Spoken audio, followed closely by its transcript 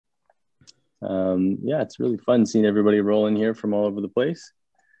Yeah, it's really fun seeing everybody rolling here from all over the place.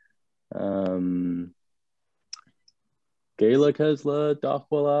 Gayla Kesla,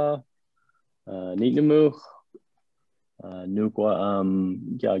 Dachwala, Nitnamuch, Nukwa,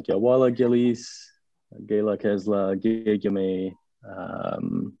 Gyawala Gilis, Gayla Kesla, Gigame,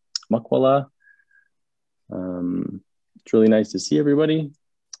 Makwala. It's really nice to see everybody.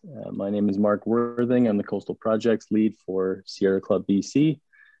 My name is Mark Worthing. I'm the Coastal Projects Lead for Sierra Club BC,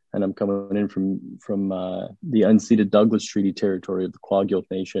 and I'm coming in from the unceded Douglas Treaty territory of the Kwagyoth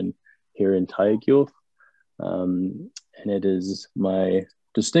Nation here in Tayagyoth. And it is my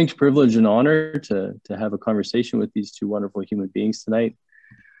distinct privilege and honor to have a conversation with these two wonderful human beings tonight.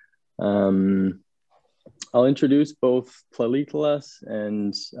 I'll introduce both Tlalitalas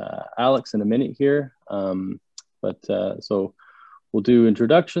and Alex in a minute here. So we'll do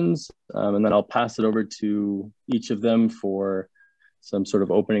introductions, and then I'll pass it over to each of them for some sort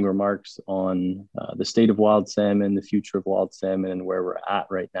of opening remarks on the state of wild salmon, the future of wild salmon, and where we're at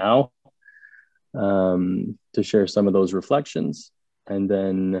right now, to share some of those reflections. And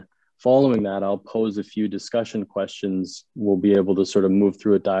then following that, I'll pose a few discussion questions. We'll be able to sort of move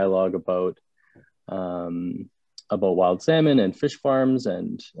through a dialogue about wild salmon and fish farms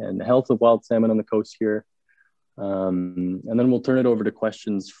and the health of wild salmon on the coast here. And then we'll turn it over to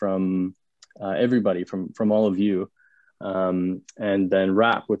questions from everybody, from all of you, and then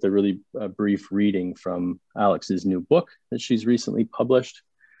wrap with a really brief reading from Alex's new book that she's recently published.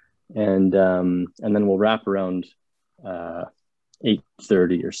 And then we'll wrap around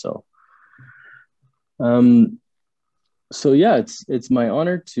 8:30 or so. So yeah, it's my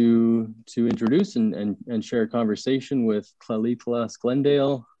honor to introduce and share a conversation with Tlalitalas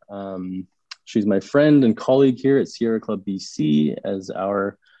Glendale. She's my friend and colleague here at Sierra Club BC as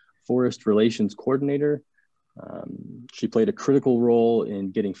our forest relations coordinator. She played a critical role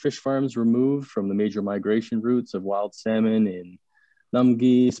in getting fish farms removed from the major migration routes of wild salmon in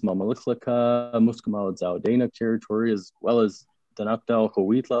Namgi, Smamaliklaka, Muskamala Zaudana territory, as well as Danakdal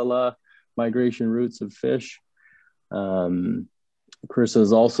Howitlala migration routes of fish. Carissa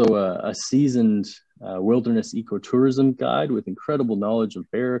is also a seasoned wilderness ecotourism guide with incredible knowledge of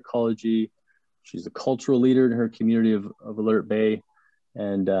bear ecology. She's a cultural leader in her community of Alert Bay,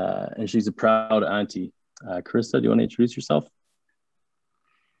 and she's a proud auntie. Carissa, do you want to introduce yourself?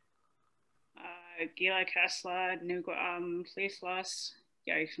 Gila Kasla, Nuguam, Fleeslas,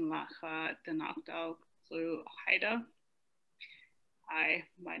 Yaishanlacha, Danakdal, Blue Haida. Hi,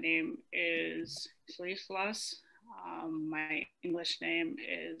 my name is Fleeslas. My English name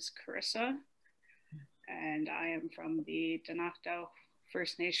is Carissa, and I am from the Danakdal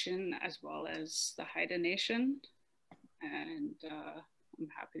First Nation as well as the Haida Nation, and I'm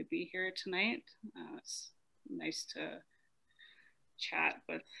happy to be here tonight. It's nice to chat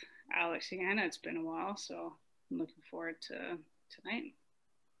with Alex again. It's been a while, so I'm looking forward to tonight.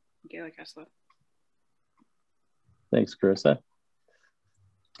 Gayla Kessler. Thanks, Carissa.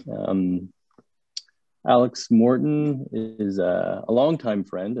 Alex Morton is a longtime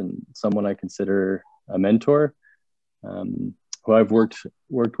friend and someone I consider a mentor, who I've worked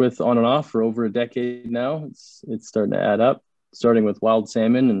with on and off for over a decade now. It's starting to add up, starting with wild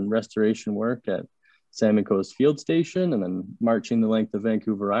salmon and restoration work at Salmon Coast Field Station, and then marching the length of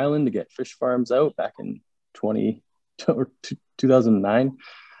Vancouver Island to get fish farms out back in 2009.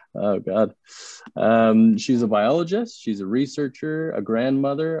 Oh God. She's a biologist, she's a researcher, a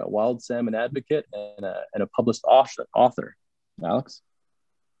grandmother, a wild salmon advocate, and a published author. Alex?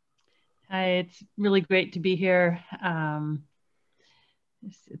 Hi, it's really great to be here.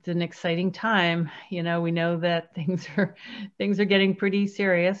 It's an exciting time. You know, we know that things are getting pretty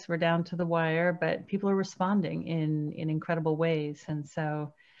serious. We're down to the wire, but people are responding in incredible ways. And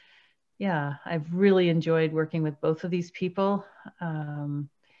so, yeah, I've really enjoyed working with both of these people.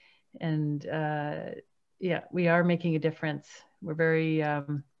 Yeah, we are making a difference. We're very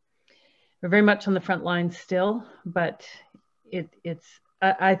much on the front lines still, but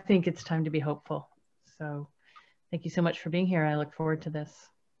I think it's time to be hopeful. So thank you so much for being here. I look forward to this.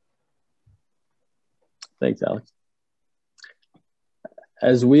 Thanks, Alex.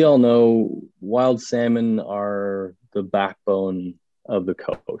 As we all know, wild salmon are the backbone of the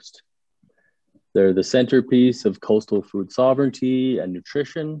coast. They're the centerpiece of coastal food sovereignty and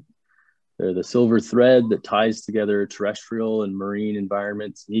nutrition. They're the silver thread that ties together terrestrial and marine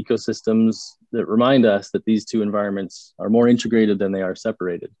environments and ecosystems that remind us that these two environments are more integrated than they are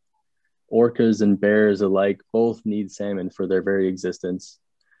separated. Orcas and bears alike both need salmon for their very existence.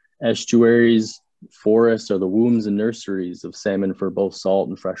 Estuaries, forests are the wombs and nurseries of salmon for both salt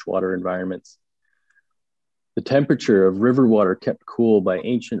and freshwater environments. The temperature of river water kept cool by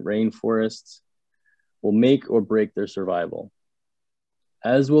ancient rainforests will make or break their survival,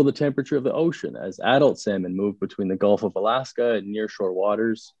 as will the temperature of the ocean as adult salmon move between the Gulf of Alaska and nearshore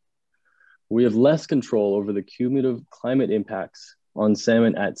waters. We have less control over the cumulative climate impacts on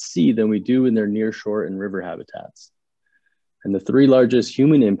salmon at sea than we do in their nearshore and river habitats. And the three largest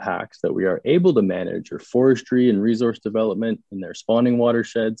human impacts that we are able to manage are forestry and resource development in their spawning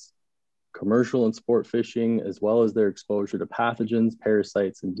watersheds, commercial and sport fishing, as well as their exposure to pathogens,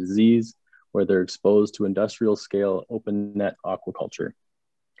 parasites, and disease, where they're exposed to industrial scale open net aquaculture.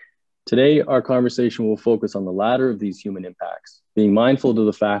 Today, our conversation will focus on the latter of these human impacts, being mindful to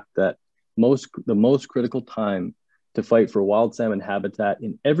the fact that the most critical time to fight for wild salmon habitat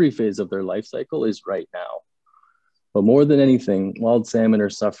in every phase of their life cycle is right now. But more than anything, wild salmon are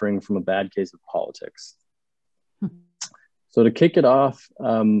suffering from a bad case of politics. So to kick it off,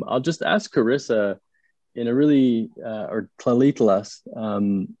 I'll just ask Carissa in a really, or Tła,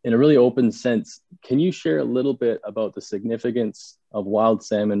 in a really open sense, can you share a little bit about the significance of wild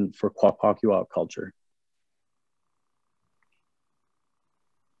salmon for Kwakwaka'wakw culture?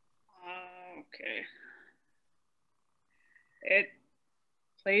 Okay. It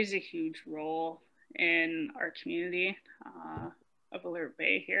plays a huge role in our community of Alert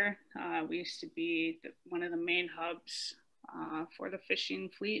Bay here. We used to be one of the main hubs for the fishing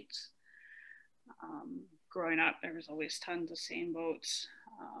fleets. Growing up, there was always tons of seine boats.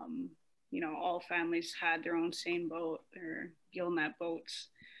 You know, all families had their own seine boat or gill net boats.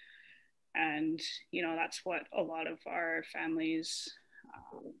 And, you know, that's what a lot of our families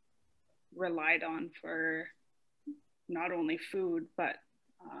relied on for not only food, but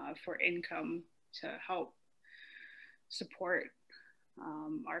for income to help support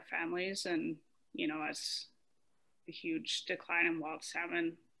our families. And, you know, as the huge decline in wild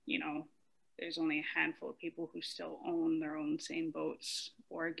salmon, you know, there's only a handful of people who still own their own seine boats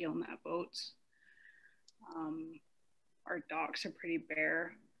or gill net boats. Our docks are pretty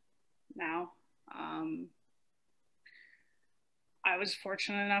bare now. I was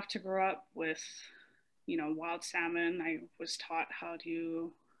fortunate enough to grow up with, you know, wild salmon. I was taught how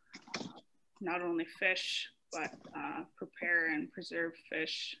to not only fish, but prepare and preserve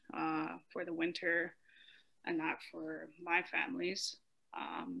fish for the winter, and that for my families.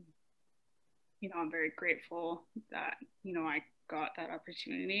 You know, I'm very grateful that, you know, I got that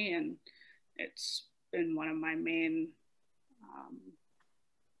opportunity, and it's been one of my main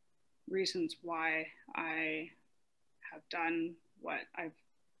reasons why I have done what I've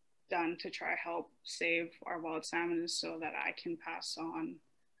done to try help save our wild salmon, is so that I can pass on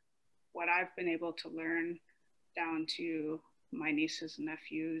what I've been able to learn down to my nieces and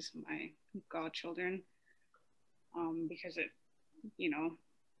nephews, my godchildren, because it, you know,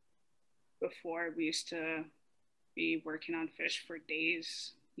 before we used to be working on fish for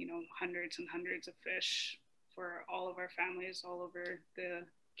days, you know, hundreds and hundreds of fish for all of our families all over the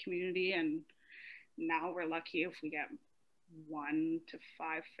community. And now we're lucky if we get 1 to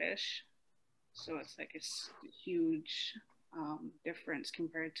 5 fish. So it's like it's a huge difference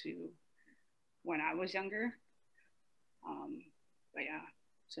compared to when I was younger. But yeah,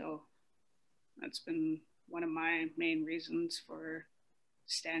 so that's been one of my main reasons for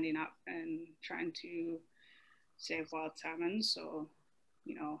standing up and trying to save wild salmon. So,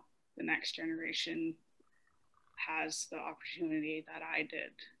 you know, the next generation has the opportunity that I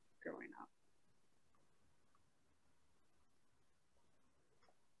did growing up.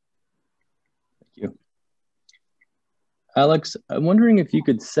 Thank you. Alex, I'm wondering if you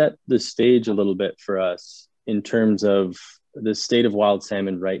could set the stage a little bit for us in terms of the state of wild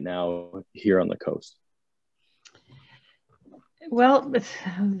salmon right now here on the coast. Well,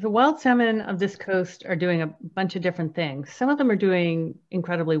 the wild salmon of this coast are doing a bunch of different things. Some of them are doing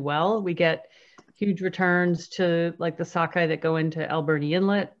incredibly well. We get huge returns to like the sockeye that go into Alberni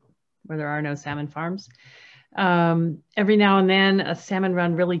Inlet, where there are no salmon farms. Every now and then a salmon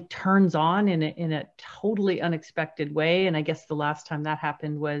run really turns on in a totally unexpected way. And I guess the last time that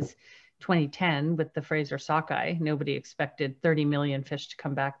happened was 2010 with the Fraser sockeye. Nobody expected 30 million fish to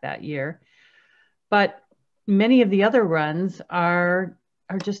come back that year. But many of the other runs are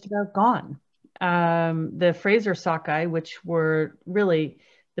just about gone. The Fraser sockeye, which were really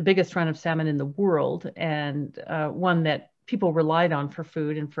the biggest run of salmon in the world, and one that people relied on for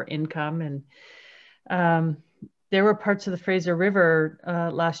food and for income. And there were parts of the Fraser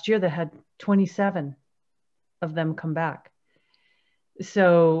River last year that had 27 of them come back.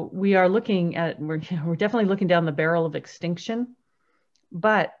 So we are looking at, we're definitely looking down the barrel of extinction,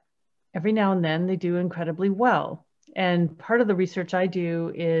 but every now and then they do incredibly well. And part of the research I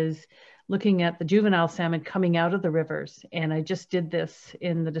do is looking at the juvenile salmon coming out of the rivers. And I just did this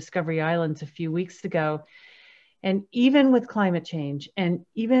in the Discovery Islands a few weeks ago. And even with climate change and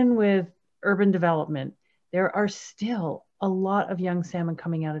even with urban development, there are still a lot of young salmon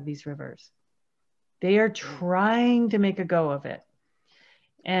coming out of these rivers. They are trying to make a go of it.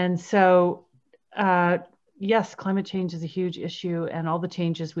 And so, yes, climate change is a huge issue, and all the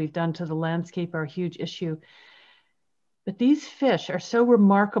changes we've done to the landscape are a huge issue. But these fish are so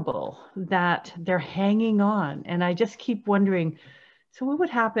remarkable that they're hanging on. And I just keep wondering, so what would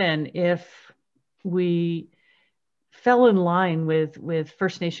happen if we fell in line with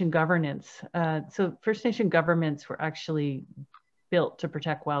First Nation governance? So First Nation governments were actually built to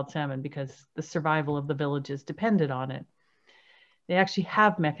protect wild salmon because the survival of the villages depended on it. They actually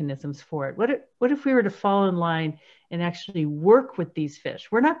have mechanisms for it. What if we were to fall in line and actually work with these fish?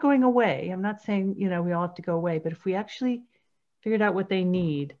 We're not going away. I'm not saying, we all have to go away, but if we actually figured out what they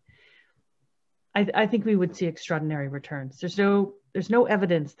need, I think we would see extraordinary returns. There's no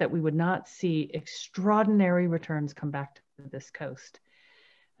evidence that we would not see extraordinary returns come back to this coast.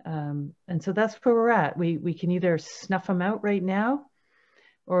 And so that's where we're at. We can either snuff them out right now,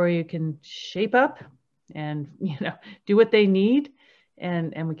 or you can shape up and do what they need,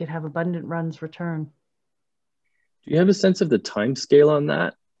 and we could have abundant runs return. Do you have a sense of the time scale on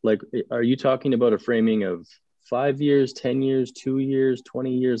that? Like, are you talking about a framing of 5 years, 10 years, 2 years,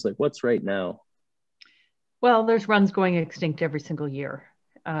 20 years? Like, what's right now? Well, there's runs going extinct every single year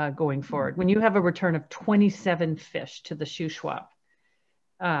going forward. When you have a return of 27 fish to the Shuswap,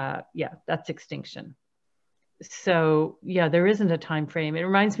 yeah, that's extinction. So yeah, there isn't a time frame. It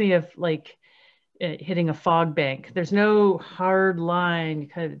reminds me of like hitting a fog bank. There's no hard line,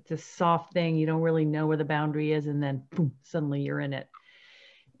 kind of this soft thing. You don't really know where the boundary is, and then boom, suddenly you're in it.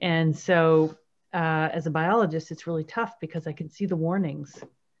 And so as a biologist, it's really tough because I can see the warnings.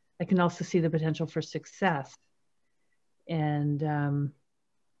 I can also see the potential for success. And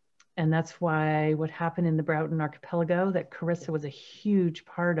that's why what happened in the Broughton Archipelago that Carissa was a huge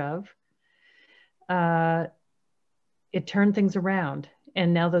part of, it turned things around.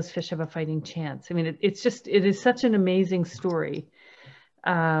 And now those fish have a fighting chance. I mean, it is such an amazing story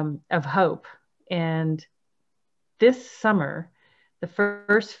of hope. And this summer, the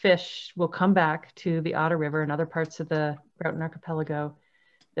first fish will come back to the Otter River and other parts of the Broughton Archipelago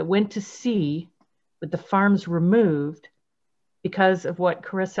that went to sea with the farms removed because of what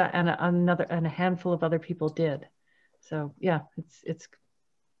Carissa and a handful of other people did. So yeah, it's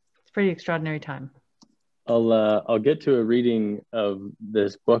pretty extraordinary time. I'll get to a reading of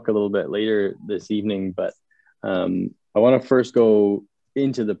this book a little bit later this evening, but I want to first go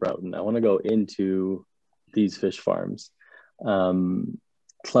into the Broughton. I want to go into these fish farms.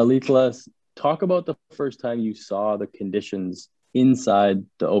 Tła, talk about the first time you saw the conditions inside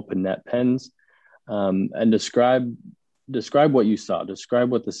the open net pens, and describe what you saw. Describe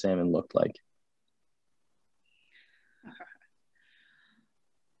what the salmon looked like.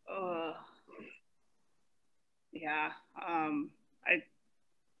 Yeah,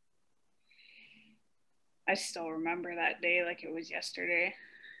 I still remember that day like it was yesterday.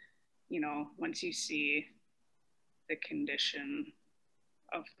 Once you see the condition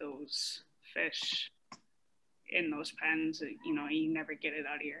of those fish in those pens, you never get it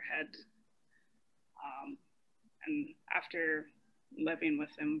out of your head. And after living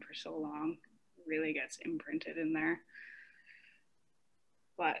with them for so long, it really gets imprinted in there.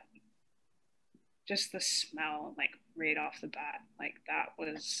 But just the smell, like right off the bat, like that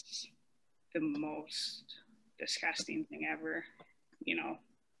was the most disgusting thing ever.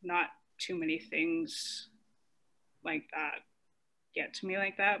 Not too many things like that get to me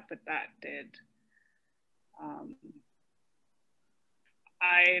like that, but that did.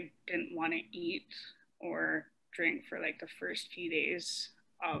 I didn't want to eat or drink for like the first few days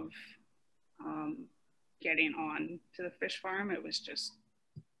of getting on to the fish farm. It was just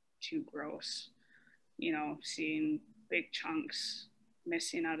too gross. Seeing big chunks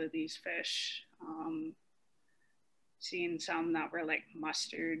missing out of these fish, seeing some that were like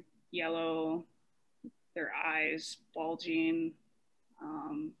mustard yellow, their eyes bulging,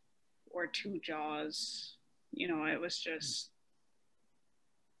 or two jaws. It was just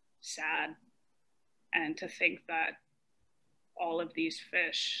sad. And to think that all of these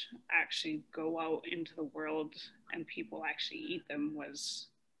fish actually go out into the world and people actually eat them was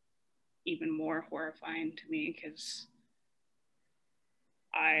even more horrifying to me, because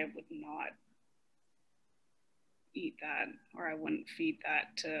I would not eat that, or I wouldn't feed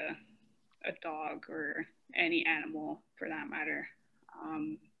that to a dog or any animal for that matter.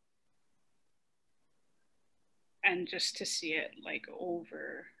 and just to see it like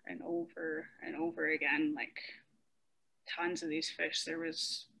over and over and over again, like tons of these fish, there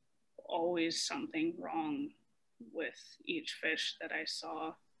was always something wrong with each fish that I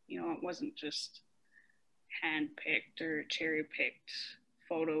saw. You know, it wasn't just hand-picked or cherry-picked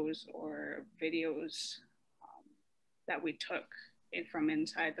photos or videos that we took from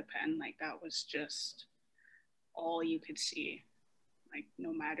inside the pen. Like that was just all you could see. Like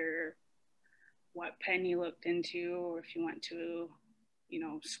no matter what pen you looked into, or if you went to, you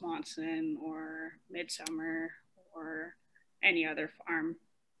know, Swanson or Midsummer or any other farm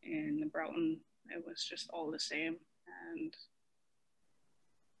in the Broughton, it was just all the same. And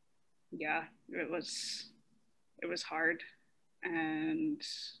yeah, it was hard. And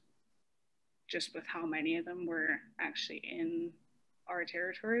just with how many of them were actually in our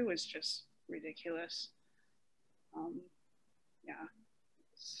territory was just ridiculous. Yeah,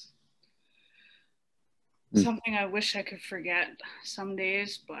 it's something I wish I could forget some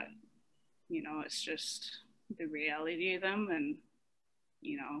days, but you know, it's just the reality of them. And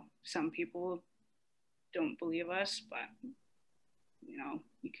you know, some people don't believe us, but you know,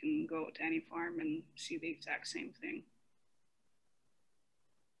 you can go to any farm and see the exact same thing.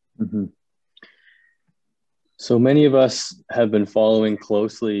 Mm-hmm. So many of us have been following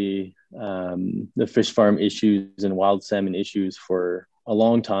closely the fish farm issues and wild salmon issues for a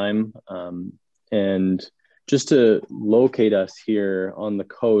long time. And just to locate us here on the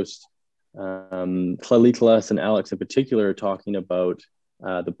coast, Tła and Alex in particular are talking about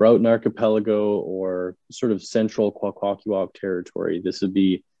the Broughton Archipelago, or sort of central Kwakwaka'wakw territory. This would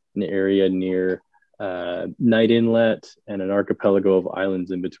be an area near Night Inlet and an archipelago of islands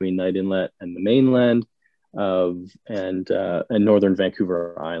in between Night Inlet and the mainland and northern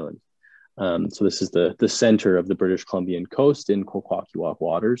Vancouver Island. So this is the center of the British Columbian coast in Kwakwaka'wakw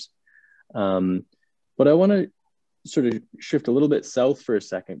waters. But I want to sort of shift a little bit south for a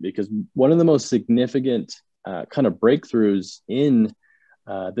second, because one of the most significant kind of breakthroughs in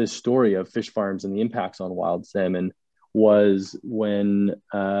this story of fish farms and the impacts on wild salmon was when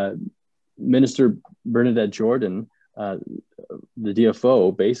Minister Bernadette Jordan, the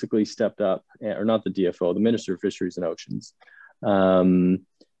DFO, basically stepped up, or not the DFO, the Minister of Fisheries and Oceans,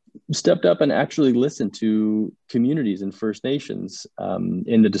 stepped up and actually listened to communities and First Nations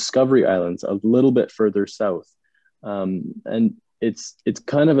in the Discovery Islands, a little bit further south. And it's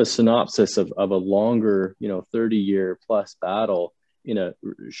kind of a synopsis of a longer, 30-year plus battle in a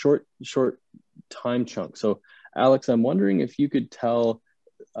short time chunk. So Alex, I'm wondering if you could tell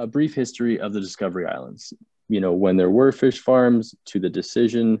a brief history of the Discovery Islands, when there were fish farms, to the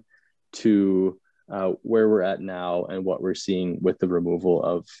decision, to where we're at now, and what we're seeing with the removal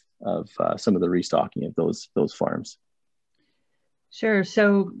of some of the restocking of those farms. Sure.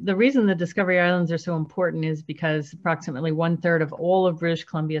 So the reason the Discovery Islands are so important is because approximately 1/3 of all of British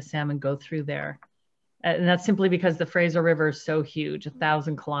Columbia salmon go through there. And that's simply because the Fraser River is so huge,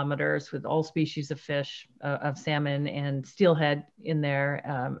 1,000 kilometers, with all species of fish, of salmon and steelhead in there,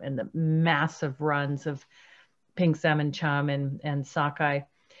 and the massive runs of pink salmon, chum, and sockeye.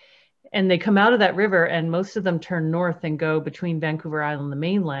 And they come out of that river, and most of them turn north and go between Vancouver Island and the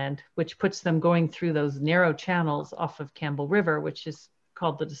mainland, which puts them going through those narrow channels off of Campbell River, which is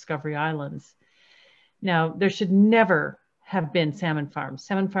called the Discovery Islands. Now, there should never have been salmon farms.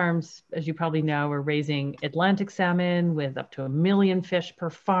 Salmon farms, as you probably know, are raising Atlantic salmon with up to 1 million fish per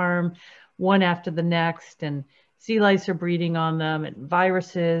farm, one after the next, and sea lice are breeding on them, and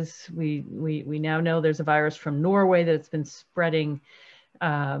viruses. We now know there's a virus from Norway that's been spreading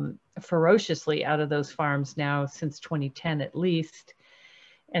ferociously out of those farms now since 2010 at least,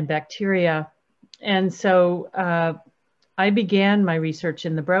 and bacteria. And so I began my research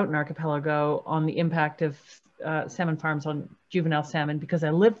in the Broughton Archipelago on the impact of salmon farms on juvenile salmon because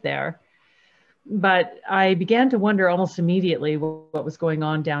I lived there. But I began to wonder almost immediately what was going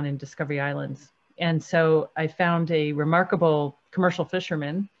on down in Discovery Islands. And so I found a remarkable commercial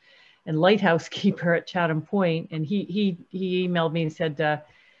fisherman and lighthouse keeper at Chatham Point, and he emailed me and said,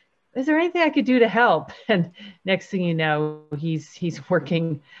 is there anything I could do to help? And next thing you know, he's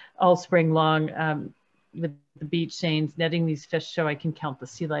working all spring long with the beach seines, netting these fish so I can count the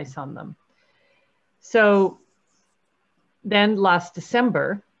sea lice on them. So then last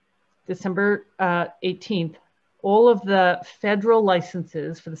December 18th, all of the federal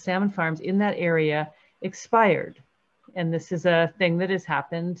licenses for the salmon farms in that area expired. And this is a thing that has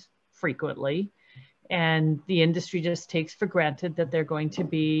happened frequently. And the industry just takes for granted that they're going to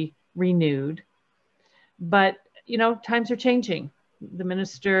be renewed. But, times are changing. The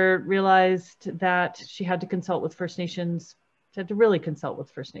minister realized that she had to consult with First Nations, had to really consult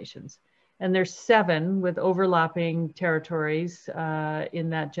with First Nations. And there's 7 with overlapping territories in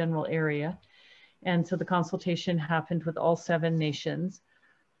that general area. And so the consultation happened with all 7 nations.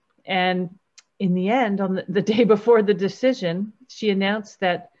 And in the end, on the day before the decision, she announced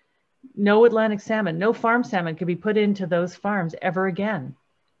that no Atlantic salmon, no farm salmon could be put into those farms ever again,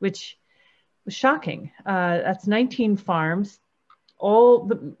 which was shocking. That's 19 farms. All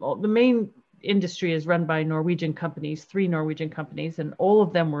the main industry is run by Norwegian companies, 3 Norwegian companies, and all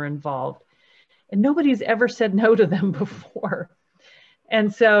of them were involved. And nobody's ever said no to them before.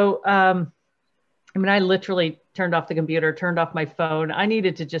 And so, I mean, I literally turned off the computer, turned off my phone. I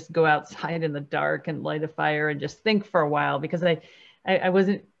needed to just go outside in the dark and light a fire and just think for a while, because I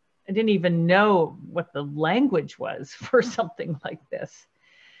didn't even know what the language was for something like this.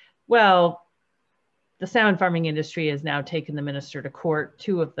 Well, the salmon farming industry has now taken the minister to court.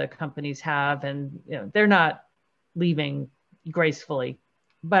 2 of the companies have, and they're not leaving gracefully.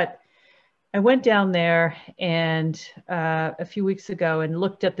 But I went down there and a few weeks ago and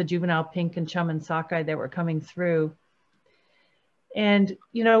looked at the juvenile pink and chum and sockeye that were coming through. And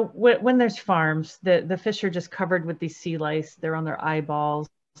when there's farms, the fish are just covered with these sea lice. They're on their eyeballs.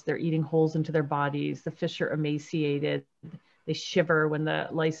 They're eating holes into their bodies. The fish are emaciated. They shiver when the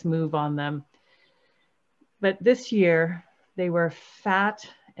lice move on them. But this year, they were fat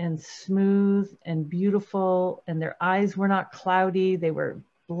and smooth and beautiful, and their eyes were not cloudy. They were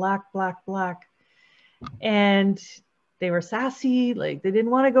black, black, black. And they were sassy, like they didn't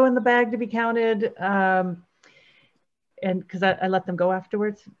want to go in the bag to be counted. And because I let them go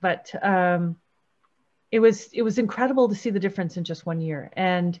afterwards. But it was incredible to see the difference in just 1 year.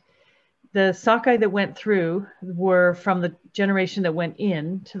 And the sockeye that went through were from the generation that went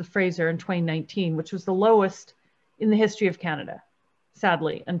in to the Fraser in 2019, which was the lowest in the history of Canada,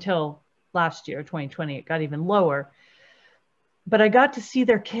 sadly, until last year, 2020, it got even lower. But I got to see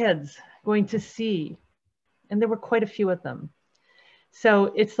their kids going to sea, and there were quite a few of them.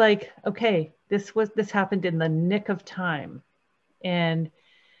 So it's like, okay, this happened in the nick of time. And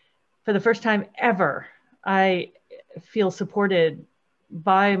for the first time ever, I feel supported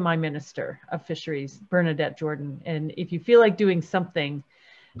by my Minister of Fisheries, Bernadette Jordan. And if you feel like doing something,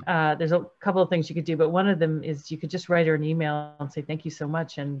 there's a couple of things you could do, but one of them is you could just write her an email and say, thank you so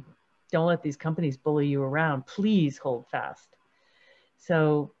much, and don't let these companies bully you around. Please hold fast.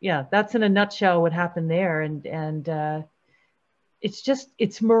 So yeah, that's in a nutshell what happened there. And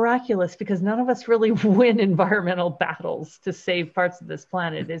it's miraculous, because none of us really win environmental battles to save parts of this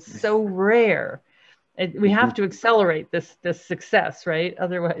planet. It's so rare. We have to accelerate this success, right?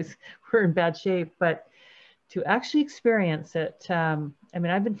 Otherwise we're in bad shape. But to actually experience it, I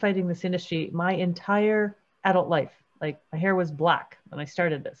mean, I've been fighting this industry my entire adult life. Like, my hair was black when I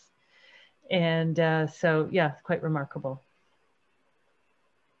started this. And so yeah, quite remarkable.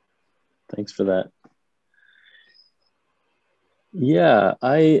 Thanks for that. Yeah,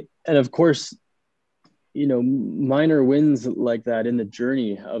 and of course, minor wins like that in the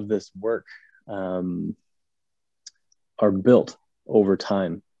journey of this work are built over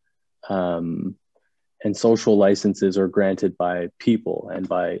time. And social licenses are granted by people and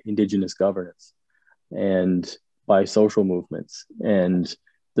by Indigenous governance and by social movements. And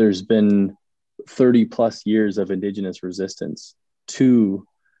there's been 30 plus years of Indigenous resistance to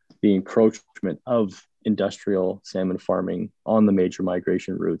the encroachment of industrial salmon farming on the major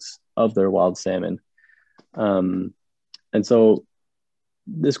migration routes of their wild salmon. And so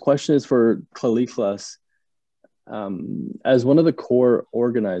this question is for Tła. As one of the core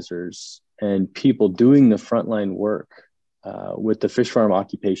organizers and people doing the frontline work with the fish farm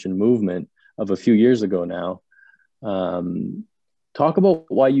occupation movement of a few years ago now, talk about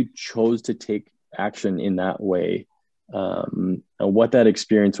why you chose to take action in that way, and what that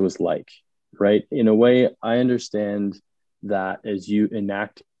experience was like, right? In a way, I understand that as you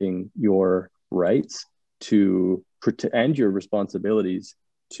enacting your rights to protect and your responsibilities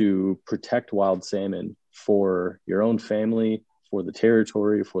to protect wild salmon for your own family, for the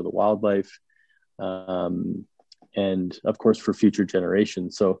territory, for the wildlife, and of course for future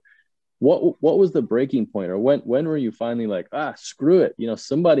generations. So what was the breaking point, or when were you finally like, screw it,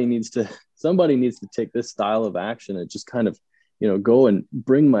 somebody needs to take this style of action and just kind of go and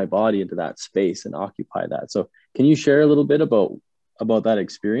bring my body into that space and occupy that? So can you share a little bit about that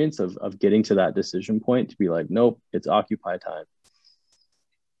experience of getting to that decision point to be like, nope, it's occupy time?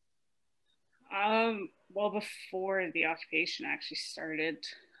 Well, before the occupation actually started,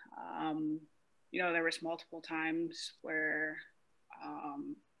 there was multiple times where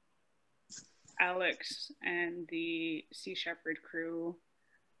Alex and the Sea Shepherd crew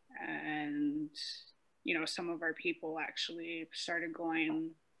and, some of our people actually started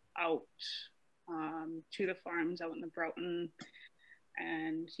going out to the farms out in the Broughton,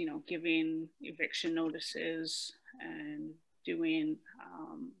 and, you know, giving eviction notices and doing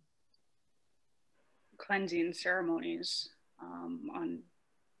cleansing ceremonies on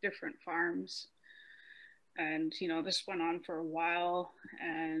different farms. And, you know, this went on for a while,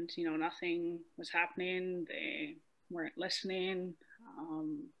 and, you know, nothing was happening. They weren't listening.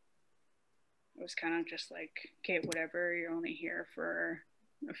 It was kind of just like, okay, whatever, you're only here for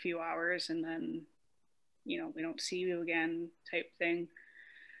a few hours, and then, you know, we don't see you again type thing.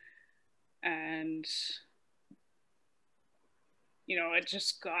 And, you know, it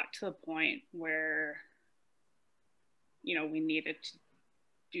just got to the point where, you know, we needed to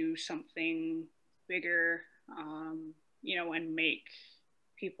do something bigger, you know, and make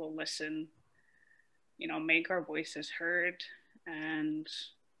people listen, you know, make our voices heard. And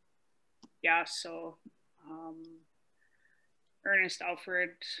yeah, so Ernest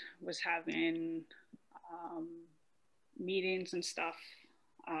Alfred was having meetings and stuff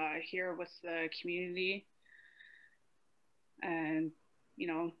here with the community, and, you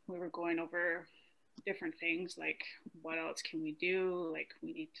know, we were going over different things like, what else can we do? Like,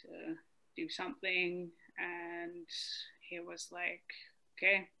 we need to do something. And he was like,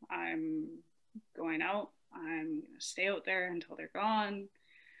 okay, I'm going out, I'm gonna stay out there until they're gone.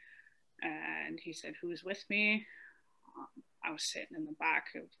 And he said, who's with me? I was sitting in the back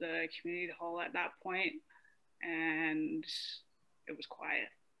of the community hall at that point, and it was quiet.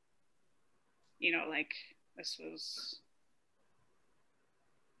 You know, like, this was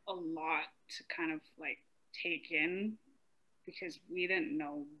a lot to kind of like take in, because we didn't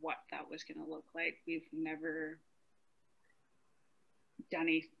know what that was going to look like. We've never done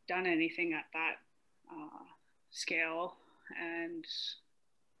anything at that scale. And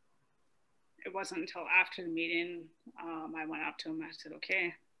it wasn't until after the meeting, I went up to him, I said,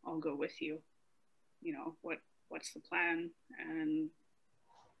 okay, I'll go with you. You know, what's the plan? And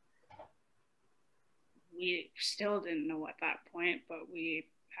we still didn't know at that point, but we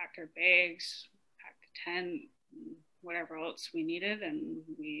packed our bags, packed the tent, whatever else we needed, and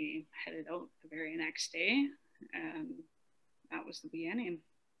we headed out the very next day. And that was the beginning.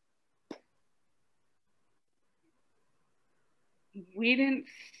 We didn't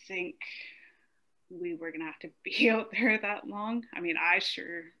think we were gonna have to be out there that long. I mean, I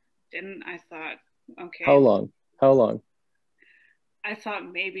sure didn't. I thought, okay. How long? I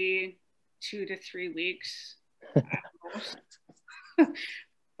thought maybe 2 to 3 weeks at most.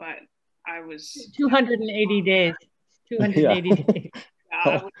 But I was 280 days. 280 yeah. days.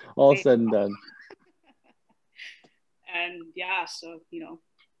 Yeah, all said and done. And yeah, so, you know,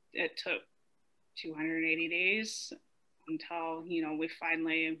 it took 280 days until, you know, we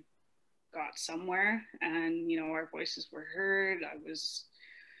finally got somewhere, and, you know, our voices were heard. I was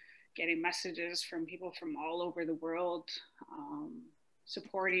getting messages from people from all over the world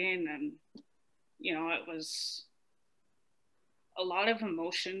supporting, and, you know, it was a lot of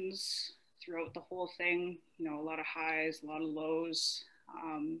emotions throughout the whole thing. You know, a lot of highs, a lot of lows.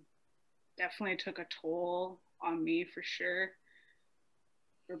 Definitely took a toll on me for sure,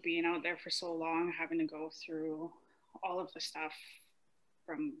 for being out there for so long, having to go through all of the stuff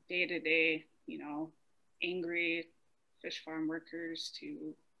from day to day, you know, angry fish farm workers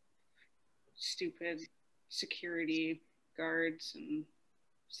to stupid security guards and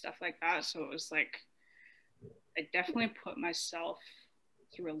stuff like that. So it was like, I definitely put myself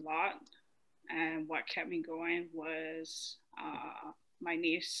through a lot. And what kept me going was my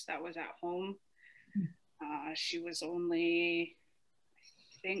niece that was at home. She was only,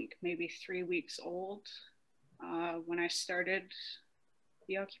 I think, maybe 3 weeks old when I started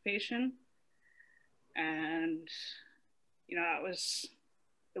the occupation. And, you know, that was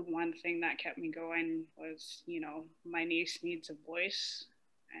the one thing that kept me going was, you know, my niece needs a voice,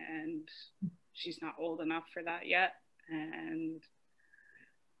 and she's not old enough for that yet. And,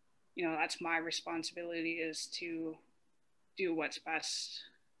 you know, that's my responsibility, is to do what's best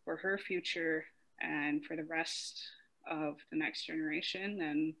for her future and for the rest of the next generation.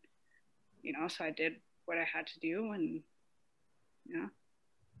 And, you know, so I did what I had to do, and, yeah.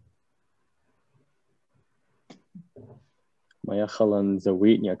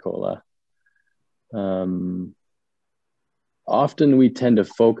 Often we tend to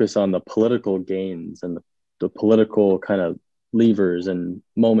focus on the political gains and the political kind of levers and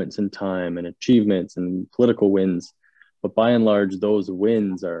moments in time and achievements and political wins. But by and large, those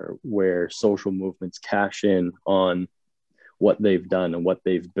wins are where social movements cash in on what they've done and what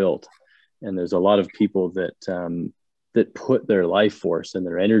they've built. And there's a lot of people that that put their life force and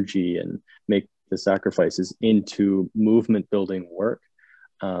their energy and make the sacrifices into movement building work.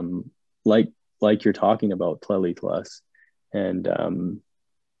 like you're talking about Tła. And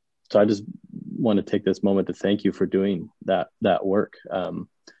so I just want to take this moment to thank you for doing that work.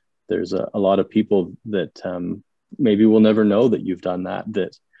 There's a lot of people that maybe will never know that you've done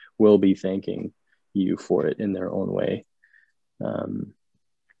that will be thanking you for it in their own way. And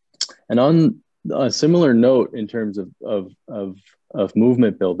on a similar note, in terms of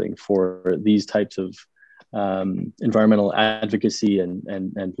movement building for these types of environmental advocacy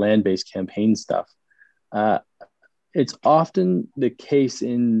and land-based campaign stuff, it's often the case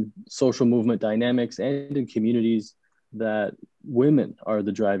in social movement dynamics and in communities that women are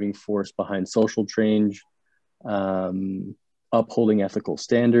the driving force behind social change, upholding ethical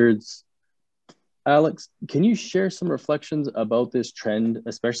standards. Alex, can you share some reflections about this trend,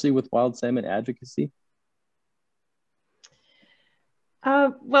 especially with wild salmon advocacy?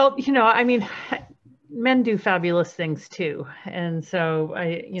 Well, I mean, men do fabulous things too. And so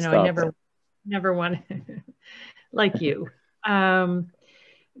I never want like you.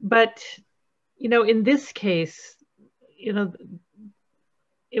 But, in this case,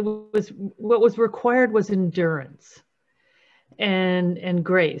 what was required was endurance and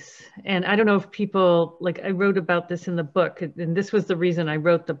grace. And I don't know if people, I wrote about this in the book, and this was the reason I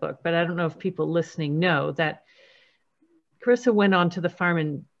wrote the book, but I don't know if people listening know that Carissa went onto the farm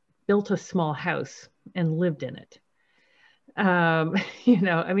and built a small house and lived in it. I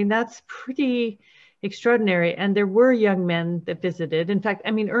mean, that's pretty extraordinary. And there were young men that visited. In fact,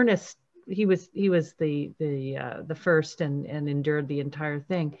 I mean, Ernest, he was the first and endured the entire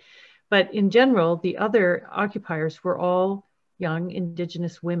thing. But in general, the other occupiers were all young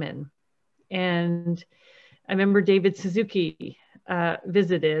Indigenous women. And I remember David Suzuki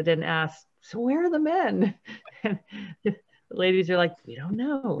visited and asked, "So where are the men?" And the ladies are like, "We don't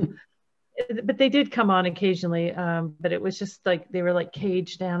know." But they did come on occasionally, but it was just like they were like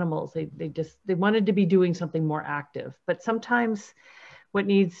caged animals. They wanted to be doing something more active. But sometimes what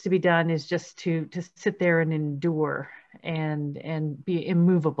needs to be done is just to sit there and endure and be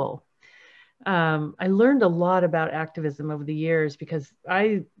immovable. I learned a lot about activism over the years because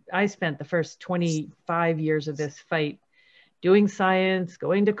I spent the first 25 years of this fight doing science,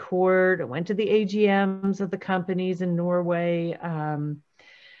 going to court. I went to the AGMs of the companies in Norway.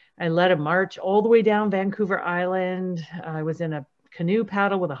 I led a march all the way down Vancouver Island. I was in a canoe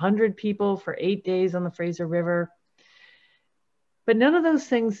paddle with 100 people for 8 days on the Fraser River. But none of those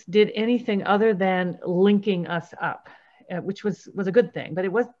things did anything other than linking us up, which was a good thing. But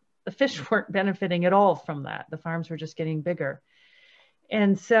the fish weren't benefiting at all from that. The farms were just getting bigger.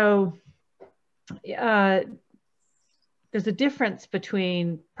 And so there's a difference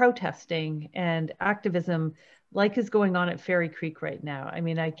between protesting and activism, like is going on at Fairy Creek right now. I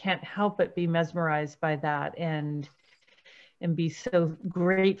mean, I can't help but be mesmerized by that and be so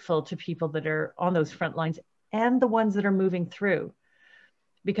grateful to people that are on those front lines and the ones that are moving through.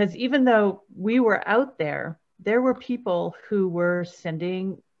 Because even though we were out there were people who were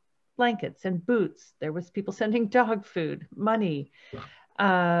sending blankets and boots. There was people sending dog food, money.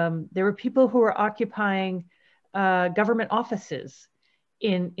 There were people who were occupying government offices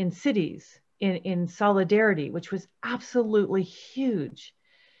in cities in solidarity, which was absolutely huge.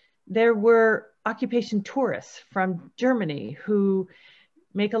 There were occupation tourists from Germany who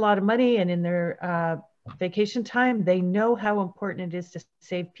make a lot of money, and in their vacation time, they know how important it is to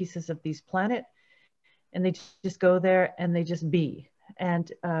save pieces of this planet, and they just go there and they just be.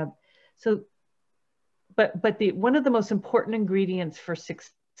 And but one of the most important ingredients for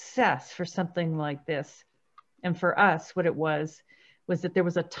success for something like this, and for us, what it was that there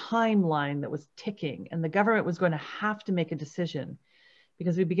was a timeline that was ticking, and the government was going to have to make a decision,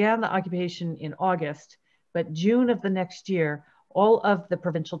 because we began the occupation in August, but June of the next year, all of the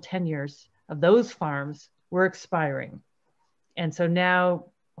provincial tenures of those farms were expiring. And so now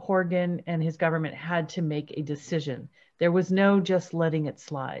Horgan and his government had to make a decision. There was no just letting it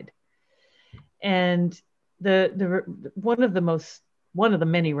slide. And one of the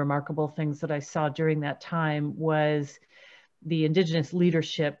many remarkable things that I saw during that time was the Indigenous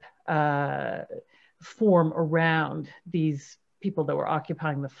leadership form around these people that were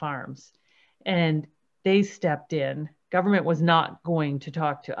occupying the farms. And they stepped in. Government was not going to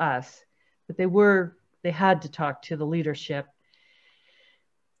talk to us, but they had to talk to the leadership.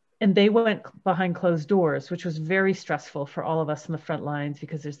 And they went behind closed doors, which was very stressful for all of us in the front lines,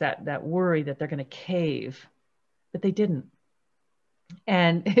 because there's that worry that they're going to cave, but they didn't.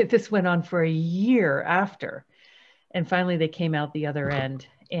 And this went on for a year after. And finally they came out the other end,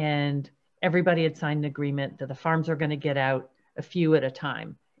 and everybody had signed an agreement that the farms are going to get out a few at a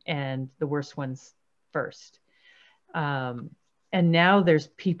time, and the worst ones first. And now there's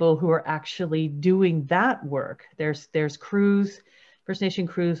people who are actually doing that work. There's crews, First Nation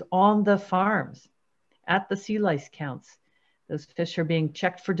crews on the farms at the sea lice counts. Those fish are being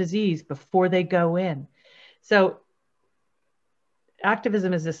checked for disease before they go in. So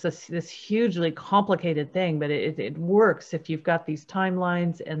activism is this hugely complicated thing, but it works if you've got these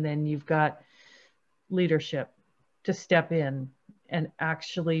timelines and then you've got leadership to step in and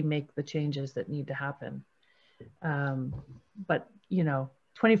actually make the changes that need to happen. But, you know,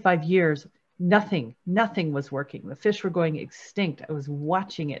 25 years, nothing was working. The fish were going extinct. I was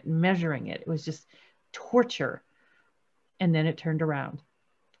watching it, measuring it. It was just torture. And then it turned around.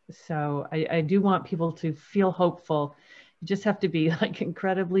 So I do want people to feel hopeful. You just have to be like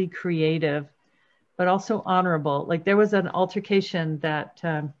incredibly creative, but also honorable. Like there was an altercation that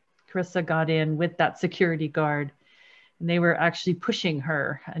Carissa got in with that security guard, and they were actually pushing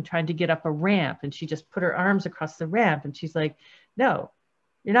her and trying to get up a ramp. And she just put her arms across the ramp. And she's like, no,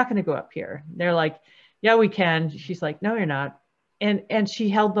 you're not going to go up here. They're like, yeah, we can. She's like, no, you're not. And she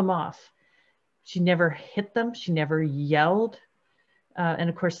held them off. She never hit them. She never yelled. And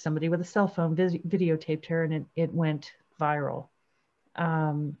of course, somebody with a cell phone videotaped her, and it went viral.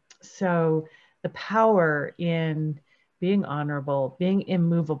 So the power in being honorable, being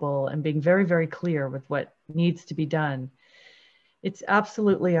immovable, and being very, very clear with what needs to be done, it's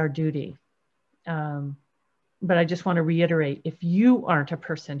absolutely our duty. But I just want to reiterate, if you aren't a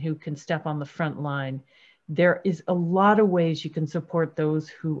person who can step on the front line, there is a lot of ways you can support those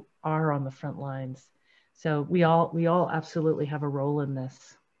who are on the front lines. So we all absolutely have a role in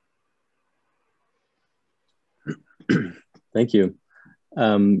this. Thank you.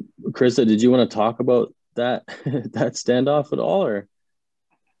 Carissa, did you want to talk about that that standoff at all, or?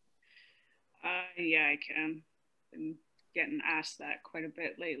 Yeah, I can. Been getting asked that quite a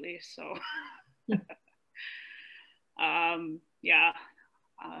bit lately, so yeah.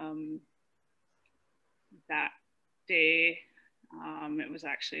 That day, it was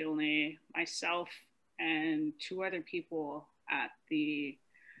actually only myself and two other people at the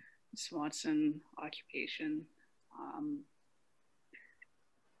Swanson occupation.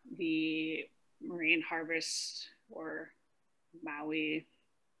 The marine harvest or Maui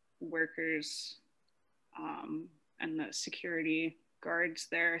workers and the security guards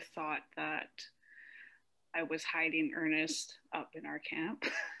there thought that I was hiding Ernest up in our camp,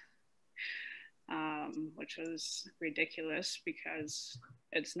 which was ridiculous because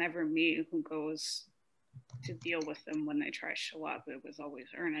it's never me who goes to deal with them when they try to show up. It was always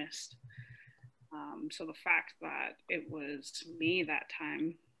Ernest. So the fact that it was me that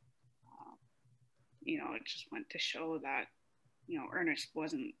time, you know, it just went to show that, you know, Ernest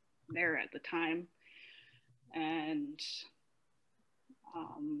wasn't there at the time. And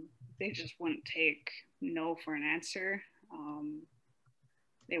they just wouldn't take no for an answer.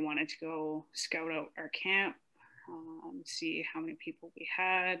 They wanted to go scout out our camp, see how many people we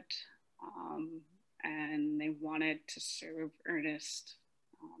had, and they wanted to serve Ernest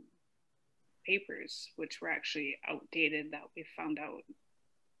papers, which were actually outdated, that we found out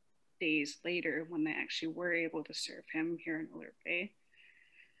days later when they actually were able to serve him here in Alert Bay.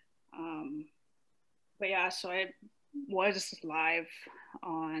 But yeah, so I was live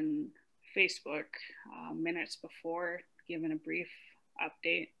on Facebook minutes before, giving a brief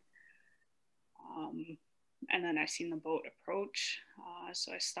update. And then I seen the boat approach.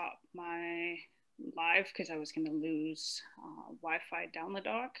 So I stopped my live because I was going to lose Wi-Fi down the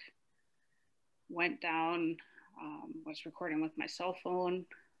dock. Went down, was recording with my cell phone.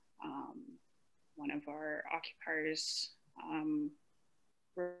 One of our occupiers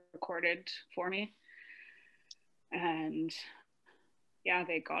recorded for me. And yeah,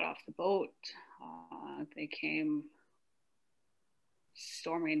 they got off the boat. They came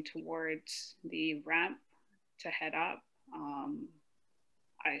storming towards the ramp to head up.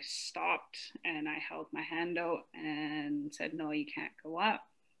 I stopped and I held my hand out and said, no, you can't go up.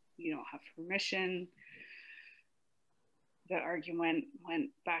 You don't have permission. The argument went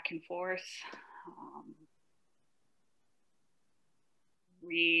back and forth.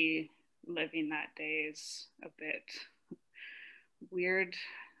 Reliving that day is a bit weird,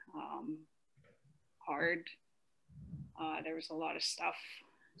 hard. There was a lot of stuff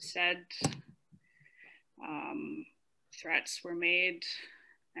said. Threats were made,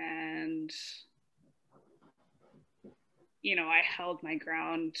 and you know, I held my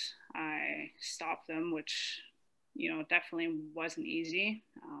ground. I stopped them, which, you know, definitely wasn't easy.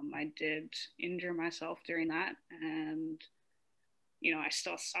 I did injure myself during that, and you know, I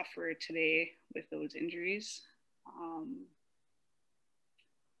still suffer today with those injuries.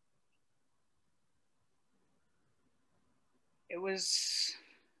 it was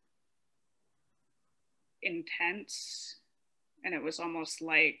intense, and it was almost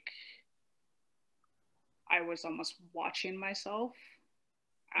like I was almost watching myself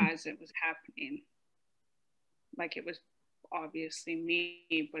as it was happening. Like, it was obviously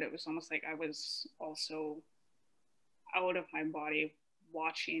me, but it was almost like I was also out of my body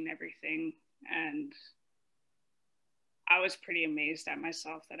watching everything. And I was pretty amazed at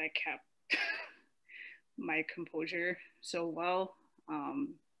myself that I kept my composure so well.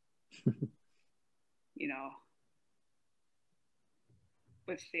 You know,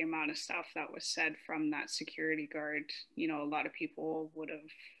 with the amount of stuff that was said from that security guard, you know, a lot of people would have,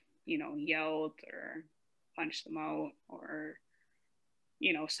 you know, yelled or punched them out or,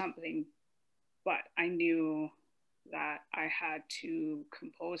 you know, something. But I knew that I had to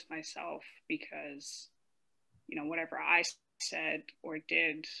compose myself because, you know, whatever I said or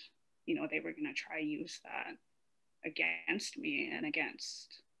did, you know, they were going to try use that against me and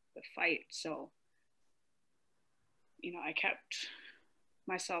against the fight. So, you know, I kept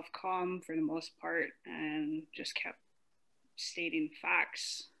myself calm for the most part and just kept stating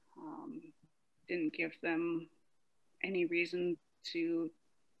facts. Didn't give them any reason to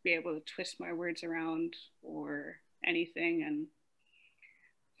be able to twist my words around or anything. And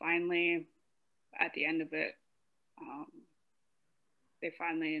finally, at the end of it, they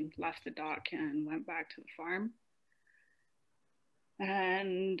finally left the dock and went back to the farm.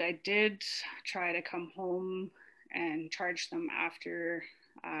 And I did try to come home and charge them after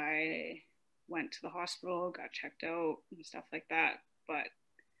I went to the hospital, got checked out and stuff like that. But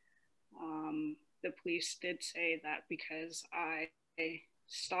the police did say that because I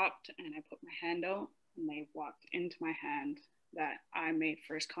stopped and I put my hand out and they walked into my hand, that I made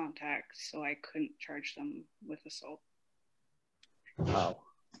first contact, so I couldn't charge them with assault. Wow.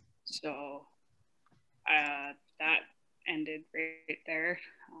 So that ended right there.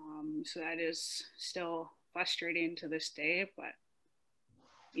 So that is still frustrating to this day, but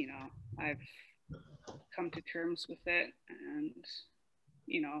you know, I've come to terms with it, and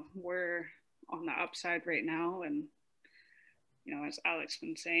you know, we're on the upside right now. And you know, as Alex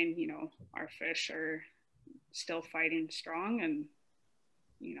been saying, you know, our fish are still fighting strong, and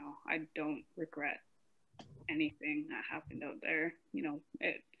you know, I don't regret anything that happened out there. You know,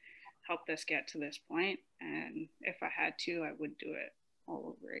 it helped us get to this point, and if I had to, I would do it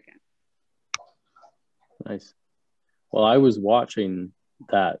all over again. Nice. Well, I was watching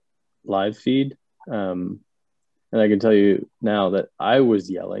that live feed, and I can tell you now that I was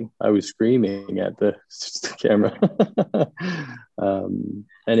yelling, I was screaming at the camera.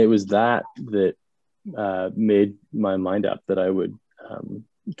 And it was that made my mind up that I would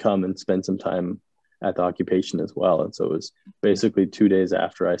come and spend some time at the occupation as well. And so it was basically 2 days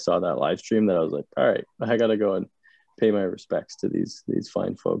after I saw that live stream that I was like, all right, I got to go and pay my respects to these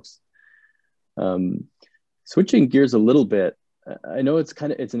fine folks. Switching gears a little bit, I know it's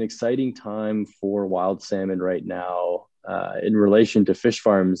an exciting time for wild salmon right now in relation to fish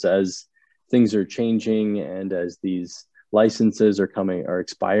farms, as things are changing and as these licenses are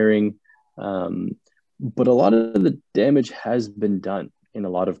expiring. But a lot of the damage has been done in a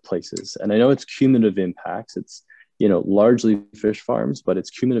lot of places. And I know it's cumulative impacts. It's, you know, largely fish farms, but it's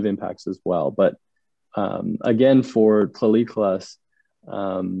cumulative impacts as well. But again, for Tła,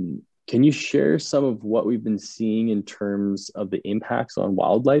 can you share some of what we've been seeing in terms of the impacts on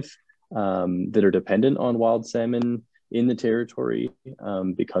wildlife that are dependent on wild salmon in the territory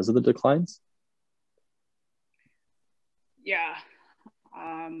because of the declines? Yeah.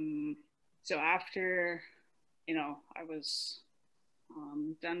 So after, you know, I was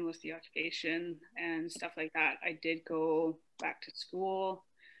done with the occupation and stuff like that, I did go back to school.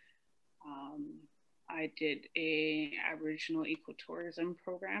 I did a Aboriginal ecotourism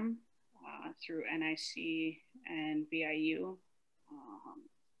program through NIC and BIU,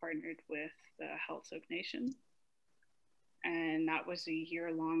 partnered with the Health of Nation. And that was a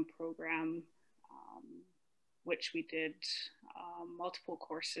year-long program, which we did multiple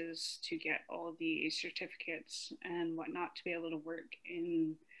courses to get all the certificates and whatnot to be able to work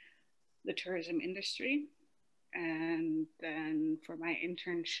in the tourism industry. And then for my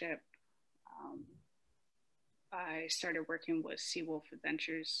internship, I started working with Seawolf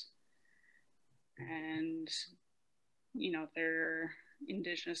Adventures, and you know, they're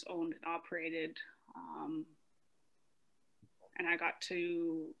Indigenous owned and operated, and I got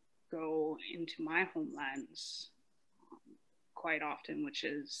to go into my homelands quite often, which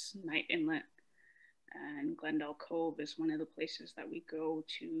is Knight Inlet, and Glendale Cove is one of the places that we go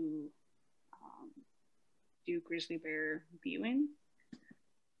to do grizzly bear viewing.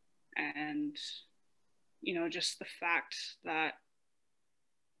 And you know, just the fact that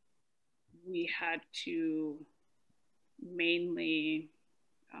we had to mainly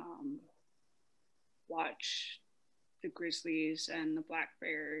watch the grizzlies and the black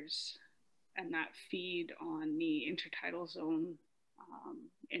bears and that feed on the intertidal zone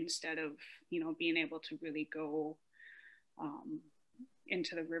instead of, you know, being able to really go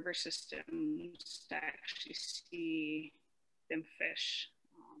into the river systems to actually see them fish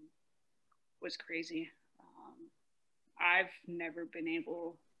was crazy. I've never been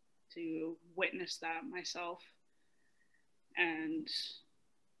able to witness that myself, and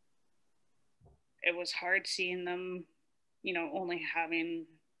it was hard seeing them, you know, only having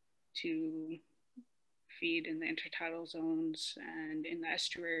to feed in the intertidal zones and in the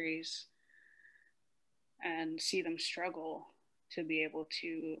estuaries, and see them struggle to be able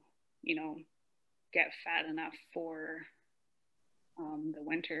to, you know, get fat enough for the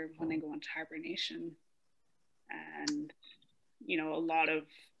winter when they go into hibernation. And, you know, a lot of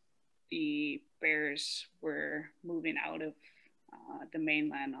the bears were moving out of the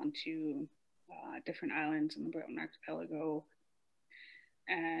mainland onto different islands in the Breton Archipelago.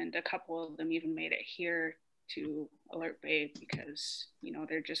 And a couple of them even made it here to Alert Bay because, you know,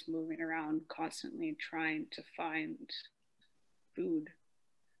 they're just moving around constantly trying to find food.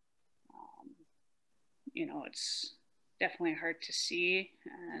 You know, it's definitely hard to see,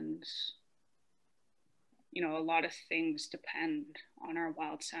 and you know, a lot of things depend on our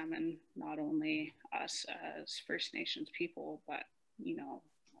wild salmon, not only us as First Nations people, but, you know,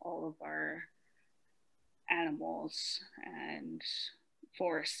 all of our animals and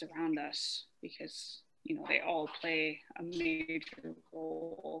forests around us, because, you know, they all play a major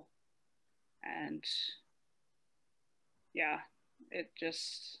role. And yeah, it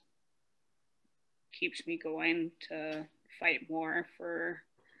just keeps me going to fight more for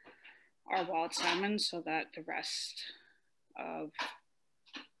our wild salmon so that the rest of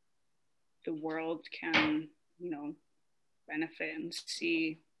the world can, you know, benefit and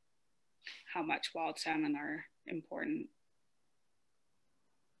see how much wild salmon are important.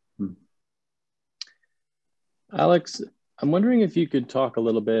 Alex, I'm wondering if you could talk a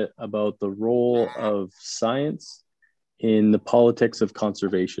little bit about the role of science in the politics of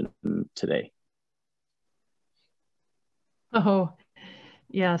conservation today. Oh,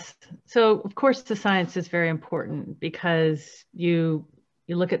 yes. So of course the science is very important, because you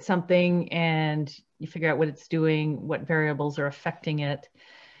look at something and you figure out what it's doing, what variables are affecting it.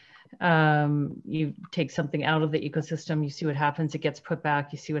 You take something out of the ecosystem, you see what happens, it gets put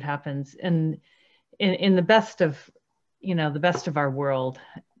back, you see what happens. And in the best of, you know, the best of our world,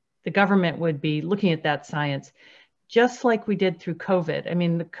 the government would be looking at that science, just like we did through COVID. I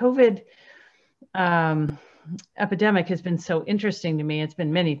mean, the COVID epidemic has been so interesting to me. It's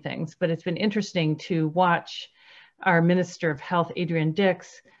been many things, but it's been interesting to watch our Minister of Health, Adrian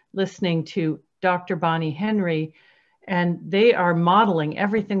Dix, listening to Dr. Bonnie Henry, and they are modeling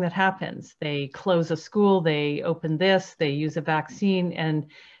everything that happens. They close a school, they open this, they use a vaccine, and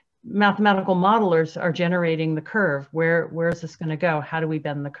mathematical modelers are generating the curve. Where is this going to go? How do we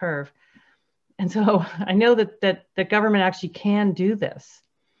bend the curve? And so I know that the government actually can do this,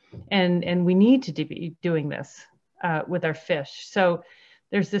 and we need to be doing this with our fish. So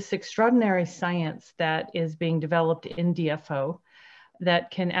there's this extraordinary science that is being developed in DFO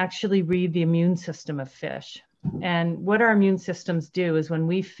that can actually read the immune system of fish. And what our immune systems do is, when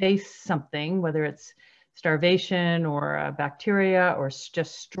we face something, whether it's starvation or bacteria or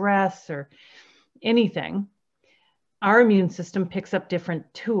just stress or anything, our immune system picks up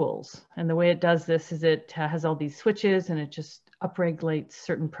different tools. And the way it does this is it has all these switches, and it just upregulates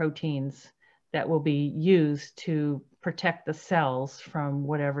certain proteins that will be used to protect the cells from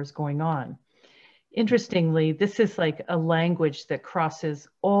whatever's going on. Interestingly, this is like a language that crosses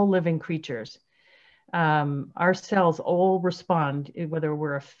all living creatures. Our cells all respond, whether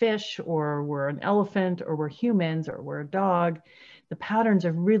we're a fish or we're an elephant or we're humans or we're a dog. The patterns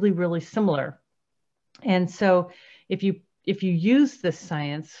are really, really similar. And so if you use this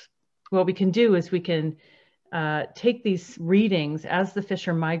science, what we can do is we can take these readings as the fish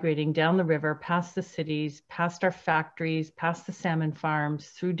are migrating down the river, past the cities, past our factories, past the salmon farms,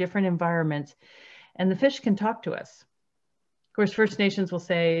 through different environments, and the fish can talk to us. Of course, First Nations will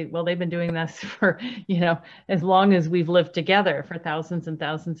say, well, they've been doing this for, you know, as long as we've lived together, for thousands and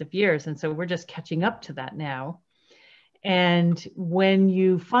thousands of years. And so we're just catching up to that now. And when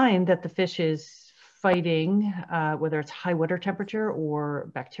you find that the fish is fighting, whether it's high water temperature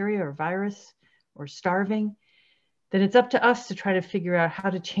or bacteria or virus or starving, then it's up to us to try to figure out how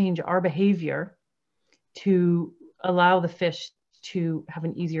to change our behavior to allow the fish to have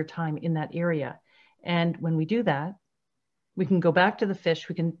an easier time in that area. And when we do that, we can go back to the fish,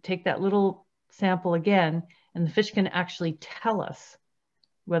 we can take that little sample again, and the fish can actually tell us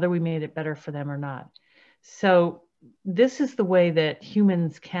whether we made it better for them or not. So this is the way that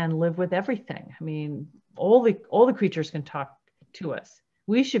humans can live with everything. I mean, all the creatures can talk to us.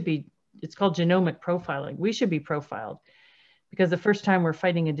 We should be, it's called genomic profiling. We should be profiled because the first time we're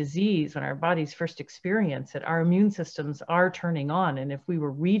fighting a disease, when our bodies first experience it, our immune systems are turning on. And if we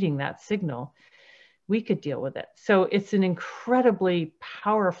were reading that signal, we could deal with it. So it's an incredibly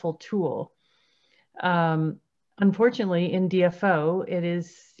powerful tool. Unfortunately, in DFO, it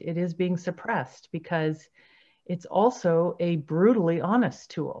is being suppressed because it's also a brutally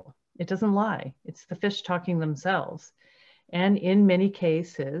honest tool. It doesn't lie. It's the fish talking themselves. And in many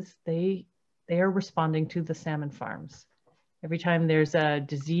cases, they are responding to the salmon farms. Every time there's a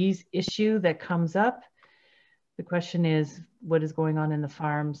disease issue that comes up, the question is, what is going on in the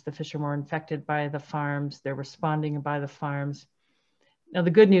farms? The fish are more infected by the farms. They're responding by the farms. Now,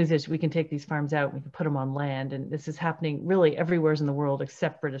 the good news is we can take these farms out, we can put them on land, and this is happening really everywhere in the world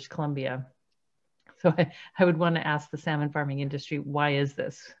except British Columbia. So I would want to ask the salmon farming industry, why is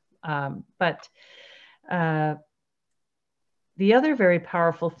this? But the other very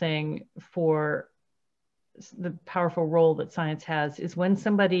powerful thing for the powerful role that science has is when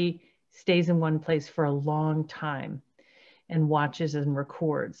somebody stays in one place for a long time and watches and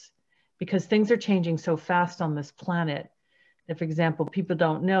records, because things are changing so fast on this planet that, for example, people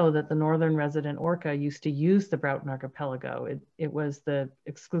don't know that the northern resident orca used to use the Broughton Archipelago. It was the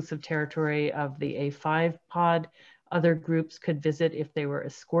exclusive territory of the A5 pod. Other groups could visit if they were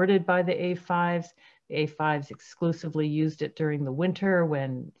escorted by the A5s. The A5s exclusively used it during the winter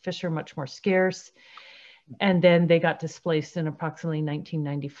when fish are much more scarce. And then they got displaced in approximately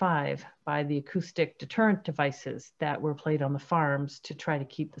 1995 by the acoustic deterrent devices that were played on the farms to try to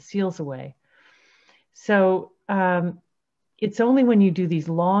keep the seals away. So it's only when you do these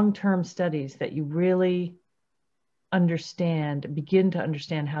long-term studies that you really begin to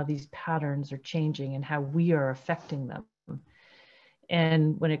understand how these patterns are changing and how we are affecting them.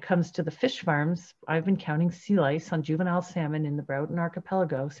 And when it comes to the fish farms, I've been counting sea lice on juvenile salmon in the Broughton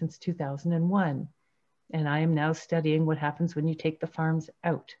Archipelago since 2001. And I am now studying what happens when you take the farms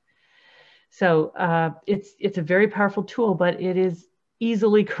out. So it's a very powerful tool, but it is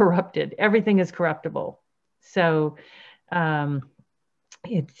easily corrupted. Everything is corruptible. So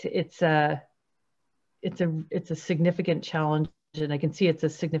it's a significant challenge, and I can see it's a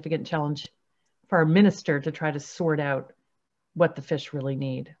significant challenge for our minister to try to sort out what the fish really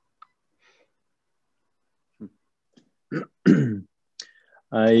need.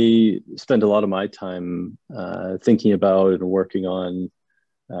 I spend a lot of my time thinking about and working on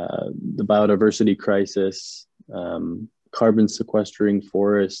the biodiversity crisis, carbon sequestering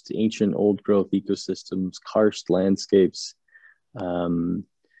forests, ancient old growth ecosystems, karst landscapes. And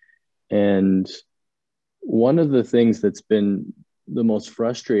one of the things that's been the most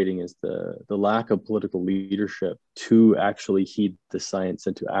frustrating is the lack of political leadership to actually heed the science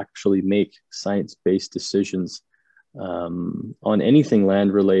and to actually make science-based decisions on anything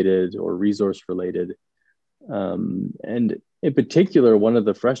land related or resource related. And in particular, one of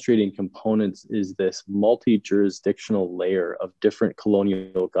the frustrating components is this multi-jurisdictional layer of different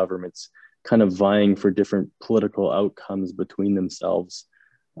colonial governments kind of vying for different political outcomes between themselves.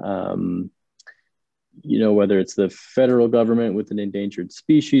 You know, whether it's the federal government with an Endangered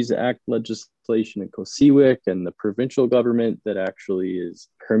Species Act legislation in COSEWIC and the provincial government that actually is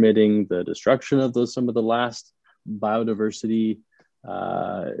permitting the destruction of some of the last biodiversity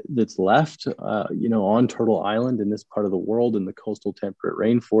that's left, you know, on Turtle Island in this part of the world, in the coastal temperate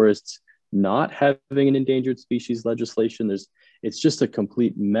rainforests, not having an endangered species legislation. It's just a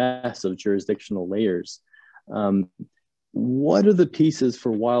complete mess of jurisdictional layers. What are the pieces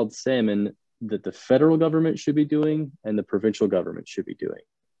for wild salmon that the federal government should be doing and the provincial government should be doing?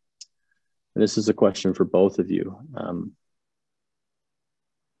 And this is a question for both of you.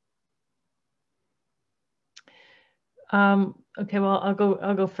 Okay, well,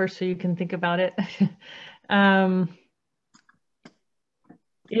 I'll go first so you can think about it.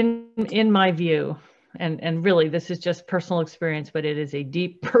 In my view, and really this is just personal experience, but it is a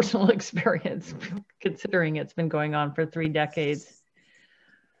deep personal experience considering it's been going on for 3 decades.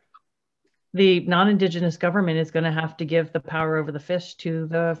 The non-Indigenous government is going to have to give the power over the fish to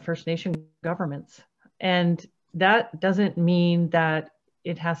the First Nation governments. And that doesn't mean that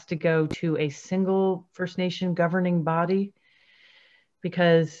it has to go to a single First Nation governing body,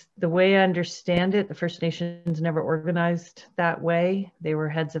 because the way I understand it, the First Nations never organized that way. They were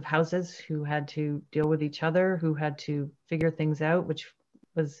heads of houses who had to deal with each other, who had to figure things out, which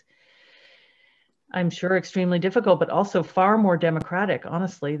was I'm sure extremely difficult, but also far more democratic,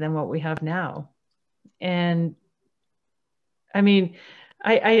 honestly, than what we have now. And I mean,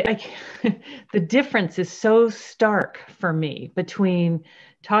 the difference is so stark for me between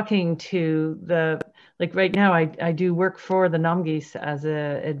talking to like right now, I do work for the Namgis as an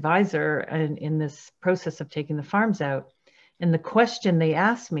advisor in this process of taking the farms out. And the question they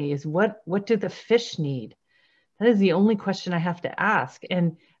ask me is, what do the fish need? That is the only question I have to ask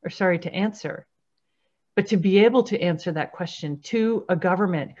to answer. But to be able to answer that question to a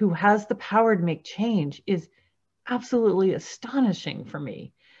government who has the power to make change is absolutely astonishing for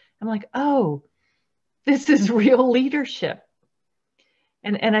me. I'm like, oh, this is real leadership.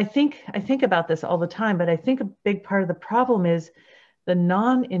 And I think about this all the time, but I think a big part of the problem is the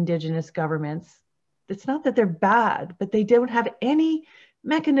non-Indigenous governments. It's not that they're bad, but they don't have any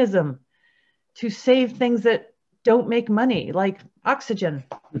mechanism to save things that don't make money, like oxygen,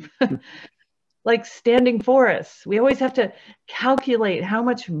 like standing forests. We always have to calculate how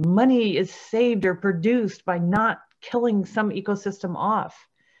much money is saved or produced by not killing some ecosystem off.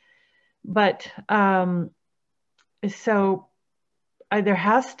 But there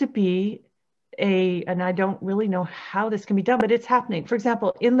has to be and I don't really know how this can be done, but it's happening. For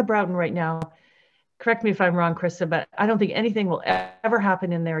example, in the Broughton right now, correct me if I'm wrong, Krista, but I don't think anything will ever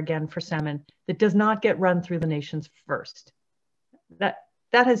happen in there again for salmon that does not get run through the nations first. That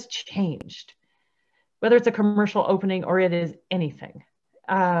has changed, whether it's a commercial opening or it is anything.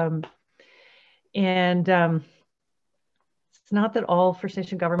 It's not that all First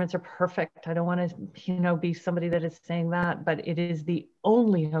Nation governments are perfect. I don't want to, be somebody that is saying that, but it is the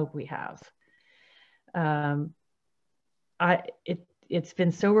only hope we have. It's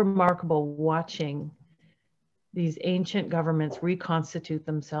been so remarkable watching these ancient governments reconstitute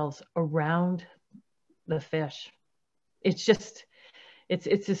themselves around the fish. It's just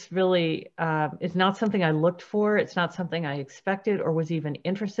really, it's not something I looked for. It's not something I expected or was even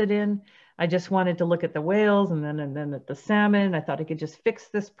interested in. I just wanted to look at the whales and then at the salmon. I thought I could just fix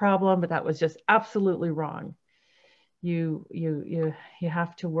this problem, but that was just absolutely wrong. You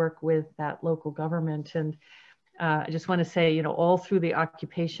have to work with that local government. And I just want to say, all through the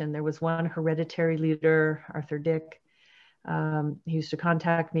occupation, there was one hereditary leader, Arthur Dick. He used to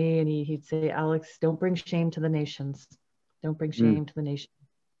contact me and he'd say, Alex, don't bring shame to the nations. Don't bring shame to the nation.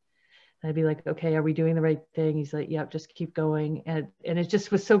 And I'd be like, okay, are we doing the right thing? He's like, yep, just keep going. And it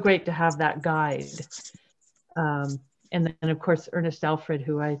just was so great to have that guide. And then of course, Ernest Alfred,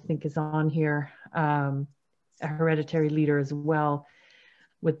 who I think is on here, a hereditary leader as well,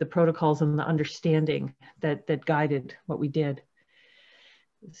 with the protocols and the understanding that guided what we did.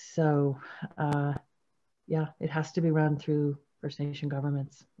 So yeah, it has to be run through First Nation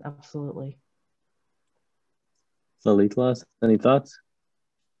governments, absolutely. So Tła, any thoughts?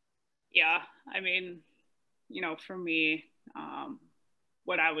 Yeah, I mean, for me,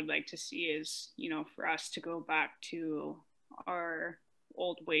 what I would like to see is, for us to go back to our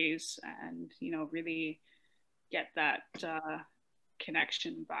old ways and, really get that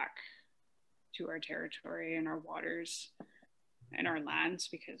connection back to our territory and our waters and our lands,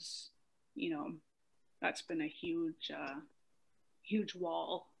 because, that's been a huge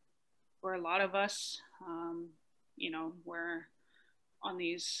wall for a lot of us. We're on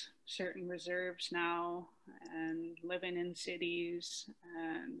these certain reserves now and living in cities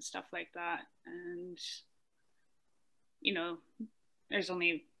and stuff like that. And, there's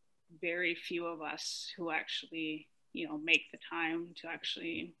only very few of us who actually, make the time to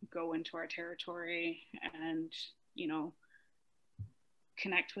actually go into our territory and,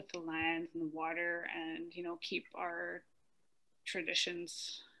 connect with the land and the water and, keep our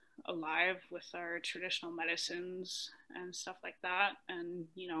traditions alive with our traditional medicines and stuff like that. And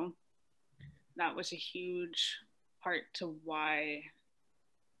that was a huge part to why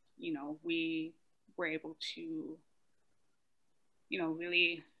we were able to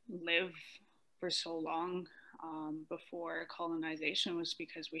really live for so long before colonization, was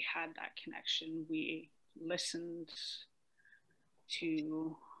because we had that connection. We listened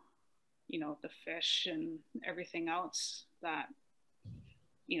to the fish and everything else that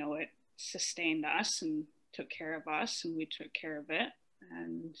it sustained us and took care of us, and we took care of it.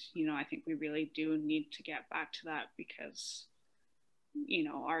 And I think we really do need to get back to that, because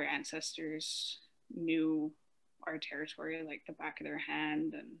our ancestors knew our territory like the back of their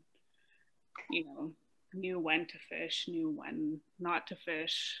hand, and knew when to fish, knew when not to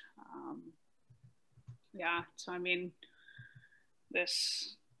fish. Yeah, so I mean,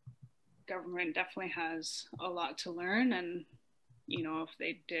 this government definitely has a lot to learn, and if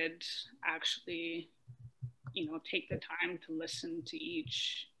they did actually take the time to listen to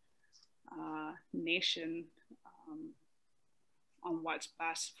each nation on what's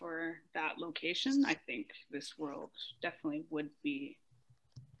best for that location, I think this world definitely would be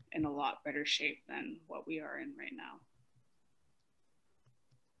in a lot better shape than what we are in right now.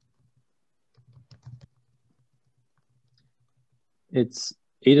 It's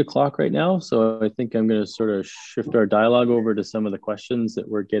 8 o'clock right now, so I think I'm going to sort of shift our dialogue over to some of the questions that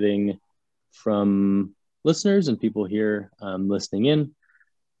we're getting from listeners and people here listening in.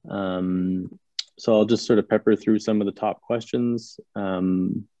 So I'll just sort of pepper through some of the top questions.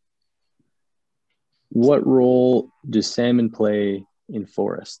 What role do salmon play in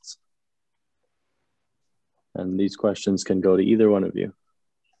forests? And these questions can go to either one of you.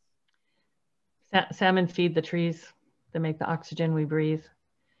 Salmon feed the trees. They make the oxygen we breathe.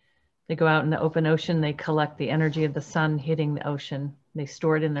 They go out in the open ocean. They collect the energy of the sun hitting the ocean. They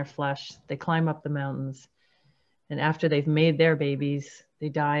store it in their flesh. They climb up the mountains. And after they've made their babies, they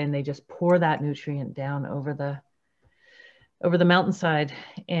die and they just pour that nutrient down over the mountainside.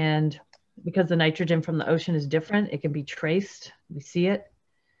 And because the nitrogen from the ocean is different, it can be traced. We see it.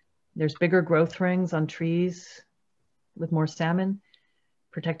 There's bigger growth rings on trees with more salmon.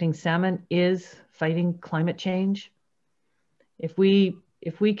 Protecting salmon is fighting climate change. If we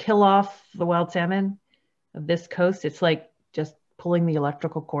kill off the wild salmon of this coast, it's like just pulling the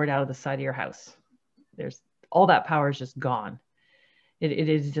electrical cord out of the side of your house. There's all that power is just gone. It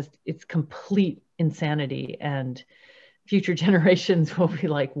is just, it's complete insanity. And future generations will be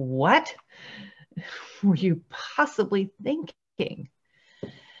like, what were you possibly thinking?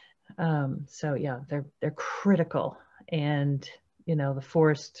 So yeah, they're critical. And, you know, the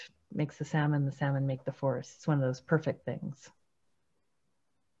forest makes the salmon make the forest. It's one of those perfect things.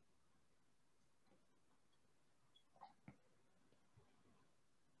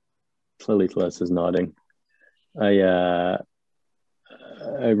 Tła is nodding. I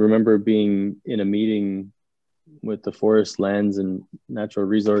remember being in a meeting with the Forest, Lands and Natural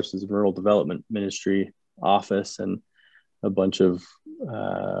Resources and Rural Development Ministry office and a bunch of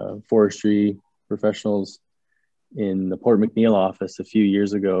forestry professionals in the Port McNeill office a few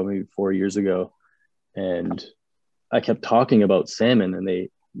years ago, maybe 4 years ago. And I kept talking about salmon, and they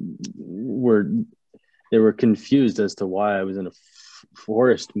were confused as to why I was in a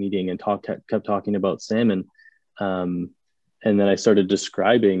forest meeting and kept talking about salmon. And then I started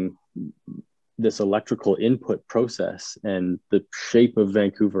describing this electrical input process and the shape of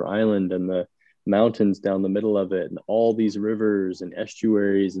Vancouver Island and the mountains down the middle of it and all these rivers and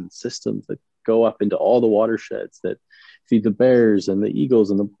estuaries and systems that go up into all the watersheds that feed the bears and the eagles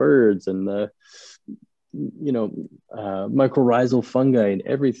and the birds and the, you know, mycorrhizal fungi and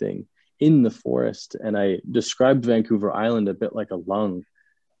everything in the forest. And I described Vancouver Island a bit like a lung,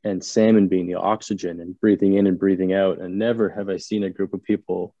 and salmon being the oxygen and breathing in and breathing out. And never have I seen a group of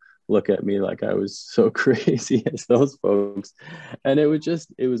people look at me like I was so crazy as those folks. And it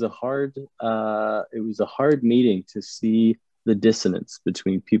was a hard meeting to see the dissonance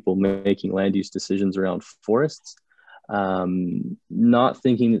between people making land use decisions around forests, not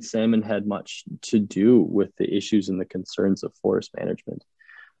thinking that salmon had much to do with the issues and the concerns of forest management.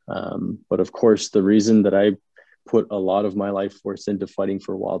 But of course, the reason that I put a lot of my life force into fighting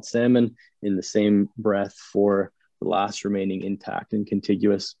for wild salmon in the same breath for the last remaining intact and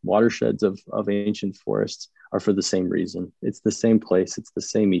contiguous watersheds of ancient forests are for the same reason. It's the same place. It's the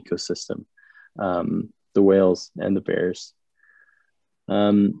same ecosystem, the whales and the bears.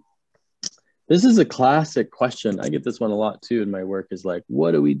 This is a classic question. I get this one a lot too in my work, is like,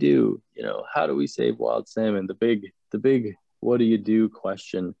 what do we do? You know, how do we save wild salmon? The big, what do you do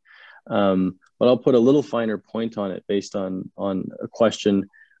question. But I'll put a little finer point on it based on a question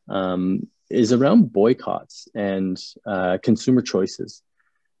is around boycotts and consumer choices.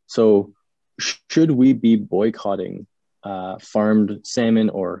 So should we be boycotting farmed salmon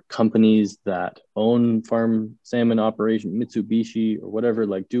or companies that own farm salmon operation, Mitsubishi or whatever?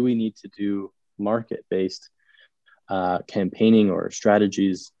 Like, do we need to do market-based campaigning or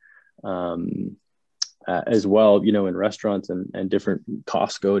strategies as well, you know, in restaurants and different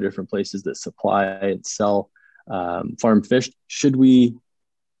Costco, different places that supply and sell farm fish? Should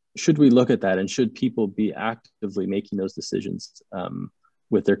we look at that, and should people be actively making those decisions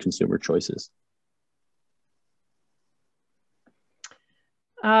with their consumer choices?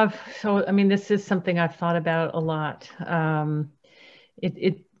 So, I mean, this is something I've thought about a lot.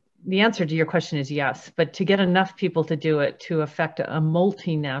 The answer to your question is yes, but to get enough people to do it to affect a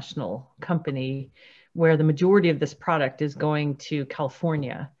multinational company where the majority of this product is going to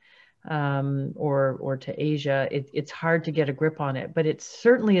California or to Asia, it's hard to get a grip on it, but it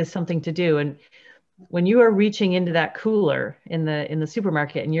certainly is something to do. And when you are reaching into that cooler in the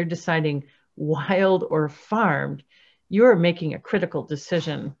supermarket and you're deciding wild or farmed, you're making a critical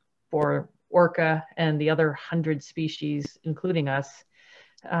decision for orca and the other 100 species, including us,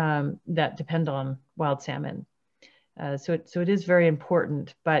 that depend on wild salmon. So it is very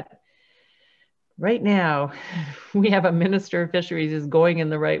important. But right now, we have a minister of fisheries is going in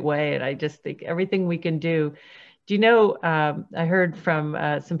the right way, and I just think everything we can do. Do you know, I heard from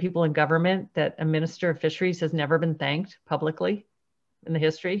some people in government that a minister of fisheries has never been thanked publicly in the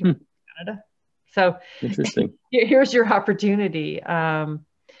history of Canada. So interesting. Here's your opportunity. And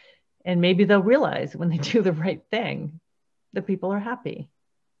maybe they'll realize when they do the right thing, the people are happy.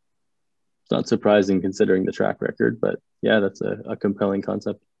 It's not surprising considering the track record, but yeah, that's a compelling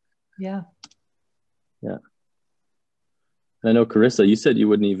concept. Yeah. Yeah. And I know, Carissa, you said you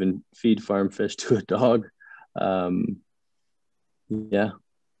wouldn't even feed farm fish to a dog. Yeah. No.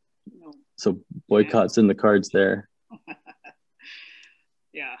 So boycotts in the cards there.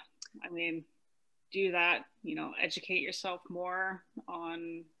 Yeah. I mean, do that, educate yourself more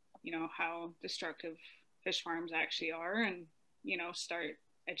on, how destructive fish farms actually are, and, start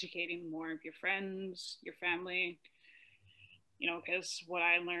educating more of your friends, your family, because what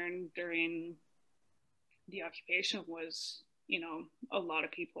I learned during the occupation was, a lot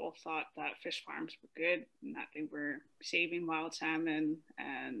of people thought that fish farms were good and that they were saving wild salmon,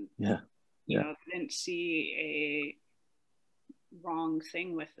 and didn't see a wrong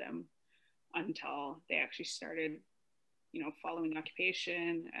thing with them until they actually started, following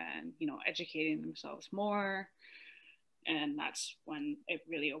occupation and, educating themselves more. And that's when it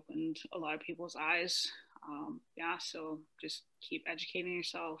really opened a lot of people's eyes. So just keep educating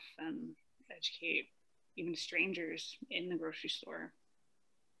yourself and educate even strangers in the grocery store.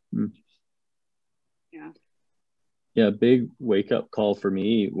 Yeah, big wake-up call for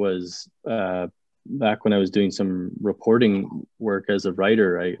me was back when I was doing some reporting work as a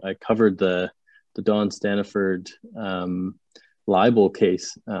writer. I covered the Don Staniford libel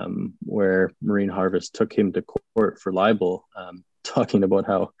case, where Marine Harvest took him to court for libel, talking about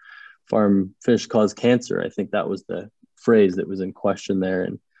how farm fish cause cancer. I think that was the phrase that was in question there.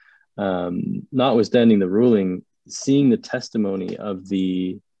 And notwithstanding the ruling, seeing the testimony of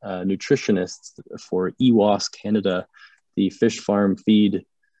the nutritionists for EWAS Canada, the fish farm feed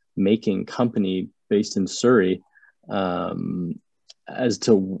making company based in Surrey, as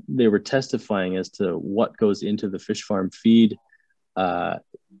to they were testifying as to what goes into the fish farm feed,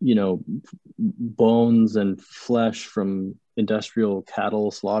 bones and flesh from industrial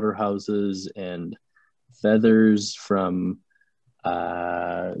cattle slaughterhouses and feathers from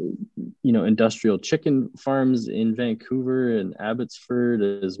industrial chicken farms in Vancouver and Abbotsford,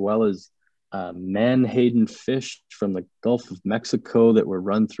 as well as Manhattan fish from the Gulf of Mexico that were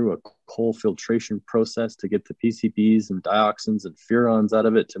run through a coal filtration process to get the PCBs and dioxins and furans out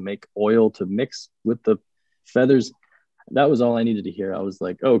of it to make oil to mix with the feathers. That was all I needed to hear. I was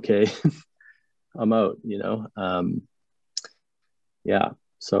like, okay, I'm out,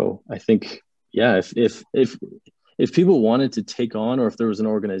 So I think, if people wanted to take on, or if there was an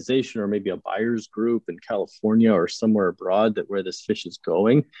organization or maybe a buyer's group in California or somewhere abroad that where this fish is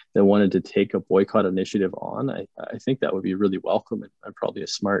going, that wanted to take a boycott initiative on, I think that would be really welcome and probably a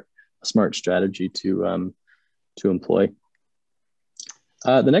smart strategy to employ.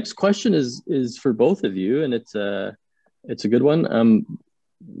 The next question is for both of you, and it's a good one.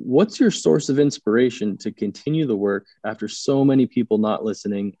 What's your source of inspiration to continue the work after so many people not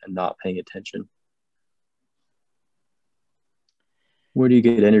listening and not paying attention? Where do you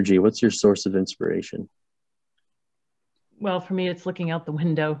get energy? What's your source of inspiration? Well, for me, it's looking out the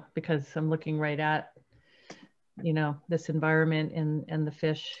window, because I'm looking right at, this environment and the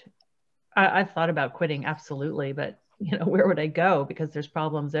fish. I've thought about quitting, absolutely, but where would I go? Because there's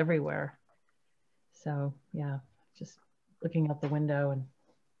problems everywhere. So yeah, just looking out the window and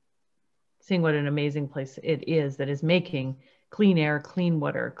seeing what an amazing place it is that is making clean air, clean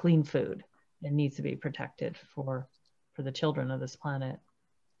water, clean food, and needs to be protected for the children of this planet.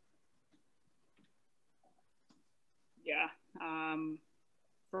 Yeah.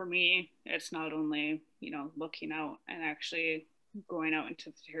 For me, it's not only, looking out and actually going out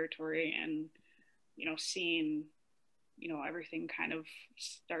into the territory and, seeing, everything kind of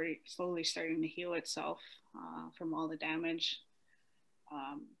slowly starting to heal itself from all the damage.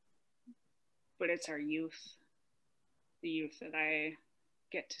 But it's our youth, the youth that I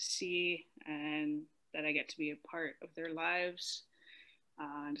get to see and that I get to be a part of their lives,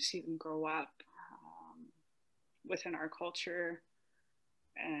 to see them grow up within our culture,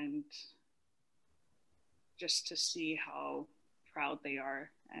 and just to see how proud they are,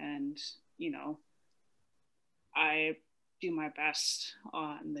 and I do my best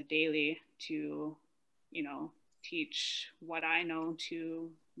on the daily to, teach what I know to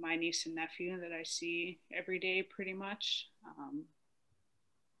my niece and nephew that I see every day pretty much.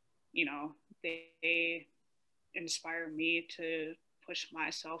 They inspire me to push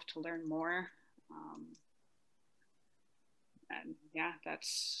myself to learn more. And yeah,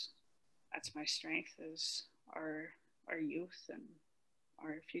 that's my strength, is our youth and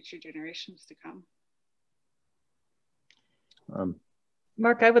our future generations to come.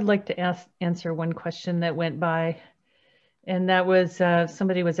 Mark, I would like to answer one question that went by, and that was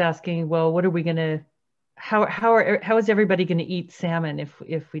somebody was asking, well, what are we going to, how is everybody going to eat salmon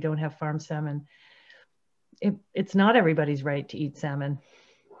if we don't have farm salmon? It's not everybody's right to eat salmon.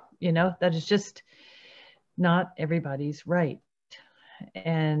 That is just not everybody's right.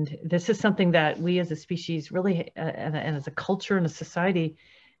 And this is something that we as a species really, and as a culture and a society,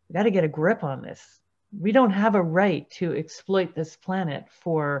 we got to get a grip on this. We don't have a right to exploit this planet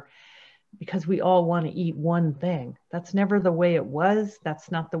because we all want to eat one thing. That's never the way it was.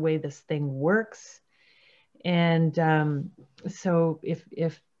 That's not the way this thing works. And so if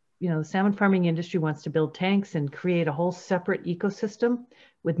the salmon farming industry wants to build tanks and create a whole separate ecosystem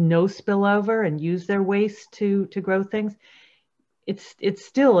with no spillover and use their waste to grow things, it's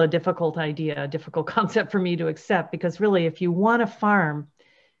still a difficult idea, a difficult concept for me to accept, because really, if you want to farm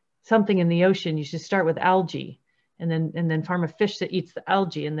something in the ocean, you should start with algae and then farm a fish that eats the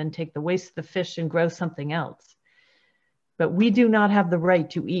algae and then take the waste of the fish and grow something else. But we do not have the right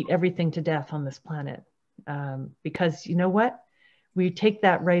to eat everything to death on this planet, because you know what? We take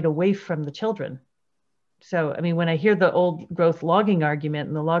that right away from the children. So, I mean, when I hear the old growth logging argument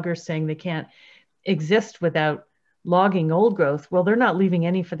and the loggers saying they can't exist without logging old growth, well, they're not leaving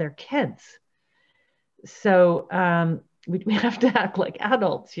any for their kids. So we have to act like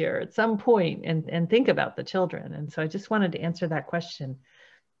adults here at some point and think about the children. And so I just wanted to answer that question.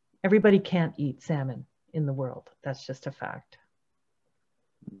 Everybody can't eat salmon in the world. That's just a fact.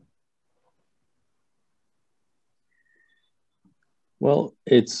 Well,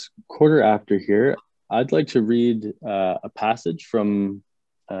 it's 1:15 here. I'd like to read a passage from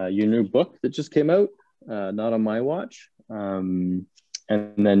your new book that just came out, Not on My Watch. And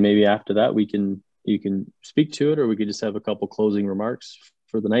then maybe after that, you can speak to it, or we could just have a couple closing remarks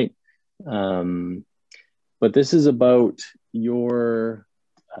for the night. But this is about your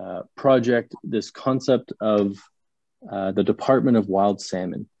project, this concept of the Department of Wild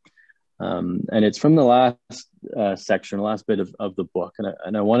Salmon. And it's from the last section, the last bit of the book.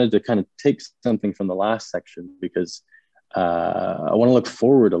 And I wanted to kind of take something from the last section, because I want to look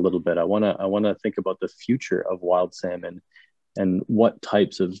forward a little bit. I want to think about the future of wild salmon and what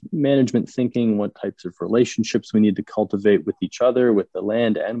types of management thinking, what types of relationships we need to cultivate with each other, with the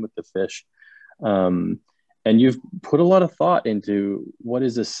land and with the fish. And you've put a lot of thought into what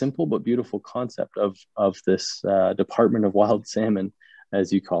is a simple but beautiful concept of this Department of Wild Salmon,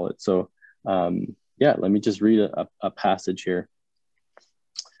 as you call it. So yeah, let me just read a passage here.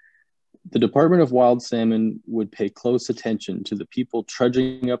 The Department of Wild Salmon would pay close attention to the people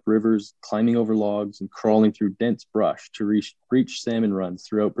trudging up rivers, climbing over logs, and crawling through dense brush to reach salmon runs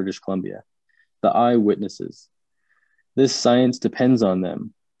throughout British Columbia. The eyewitnesses. This science depends on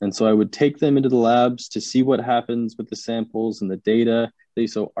them, and so I would take them into the labs to see what happens with the samples and the data they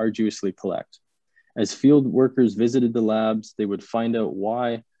so arduously collect. As field workers visited the labs, they would find out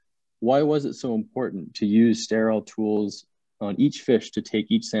why was it so important to use sterile tools on each fish to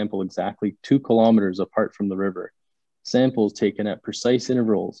take each sample exactly 2 kilometers apart from the river. Samples taken at precise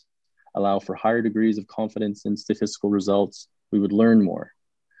intervals allow for higher degrees of confidence in statistical results. We would learn more.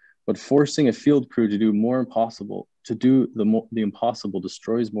 But forcing a field crew to do the impossible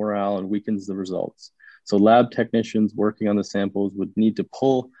destroys morale and weakens the results. So lab technicians working on the samples would need to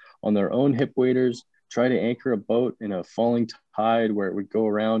pull on their own hip waders, try to anchor a boat in a falling tide where it would go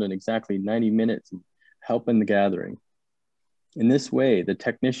around in exactly 90 minutes and help in the gathering. In this way, the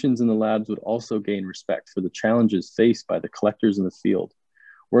technicians in the labs would also gain respect for the challenges faced by the collectors in the field.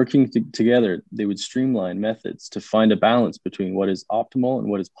 Working together, they would streamline methods to find a balance between what is optimal and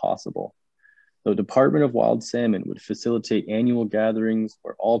what is possible. The Department of Wild Salmon would facilitate annual gatherings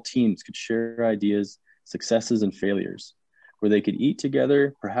where all teams could share ideas, successes, and failures, where they could eat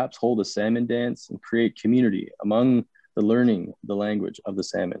together, perhaps hold a salmon dance, and create community among the learning the language of the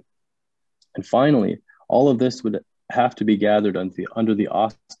salmon. And finally, all of this would have to be gathered under the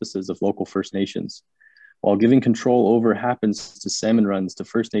auspices of local First Nations. While giving control over happens to salmon runs to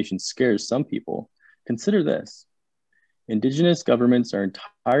First Nations scares some people, consider this. Indigenous governments are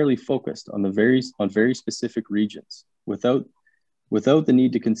entirely focused on very specific regions without the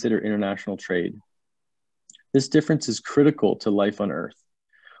need to consider international trade. This difference is critical to life on Earth.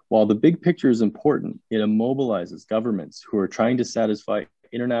 While the big picture is important, it immobilizes governments who are trying to satisfy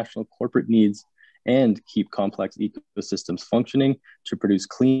international corporate needs and keep complex ecosystems functioning to produce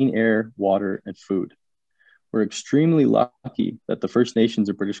clean air, water, and food. We're extremely lucky that the First Nations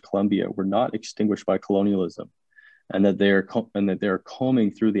of British Columbia were not extinguished by colonialism, and that they are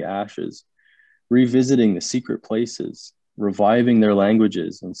combing through the ashes, revisiting the secret places, reviving their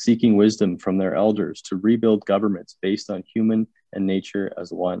languages, and seeking wisdom from their elders to rebuild governments based on human and nature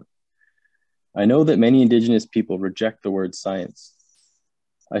as one. I know that many Indigenous people reject the word science.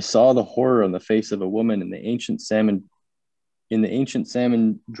 I saw the horror on the face of a woman in the ancient salmon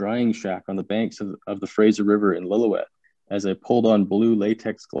drying shack on the banks of the Fraser River in Lillooet as I pulled on blue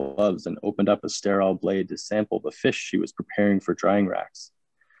latex gloves and opened up a sterile blade to sample the fish she was preparing for drying racks.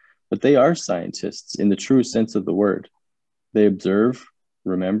 But they are scientists in the true sense of the word. They observe,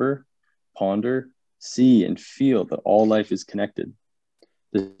 remember, ponder, see, and feel that all life is connected.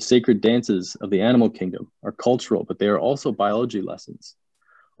 The sacred dances of the animal kingdom are cultural, but they are also biology lessons.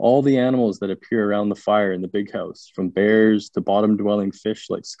 All the animals that appear around the fire in the big house, from bears to bottom-dwelling fish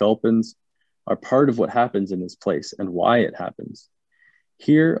like sculpins, are part of what happens in this place and why it happens.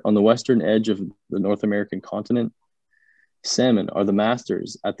 Here on the western edge of the North American continent, salmon are the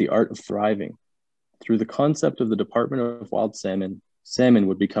masters at the art of thriving. Through the concept of the Department of Wild Salmon, salmon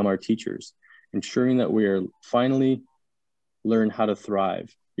would become our teachers, ensuring that we are finally learn how to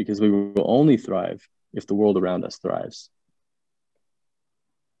thrive, because we will only thrive if the world around us thrives.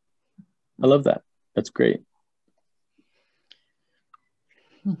 I love that. That's great.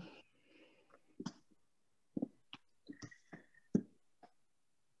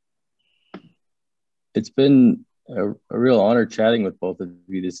 It's been a real honor chatting with both of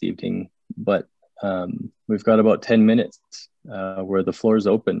you this evening, but we've got about 10 minutes where the floor is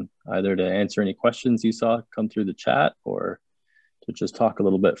open, either to answer any questions you saw come through the chat or to just talk a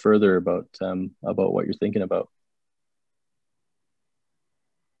little bit further about what you're thinking about.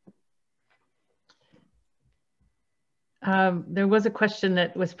 There was a question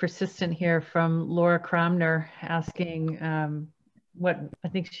that was persistent here from Laura Cramner asking what I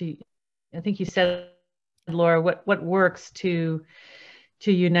think you said, Laura, what works to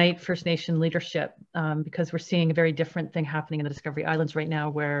unite First Nation leadership, because we're seeing a very different thing happening in the Discovery Islands right now,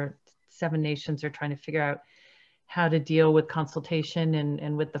 where 7 nations are trying to figure out how to deal with consultation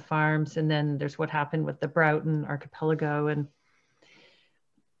and with the farms. And then there's what happened with the Broughton Archipelago. And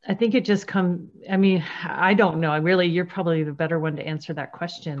I think it just I don't know, you're probably the better one to answer that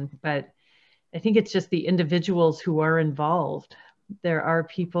question, but I think it's just the individuals who are involved. There are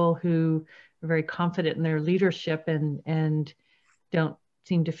people who are very confident in their leadership and don't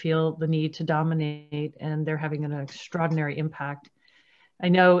seem to feel the need to dominate, and they're having an extraordinary impact. I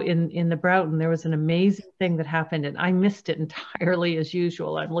know in the Broughton, there was an amazing thing that happened, and I missed it entirely as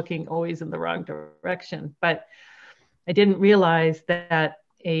usual. I'm looking always in the wrong direction, but I didn't realize that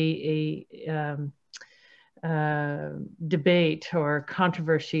a debate or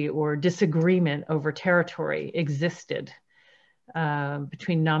controversy or disagreement over territory existed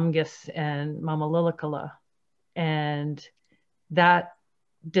between Namgis and Mamalilakala. And that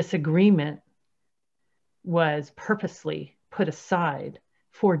disagreement was purposely put aside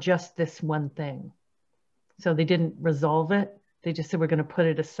for just this one thing. So they didn't resolve it. They just said, we're going to put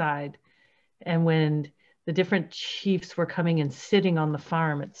it aside. And when the different chiefs were coming and sitting on the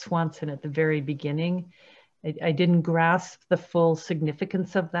farm at Swanson at the very beginning, I didn't grasp the full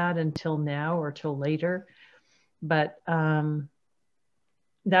significance of that until now or till later. But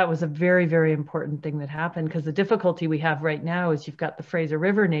that was a very, very important thing that happened, because the difficulty we have right now is you've got the Fraser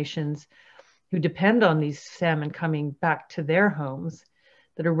River nations who depend on these salmon coming back to their homes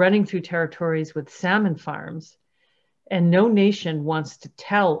that are running through territories with salmon farms, and no nation wants to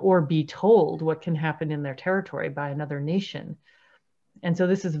tell or be told what can happen in their territory by another nation. And so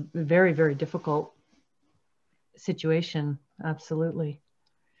this is a very, very difficult situation. Absolutely.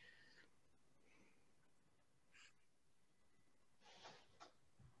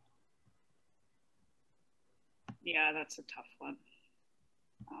 Yeah, that's a tough one.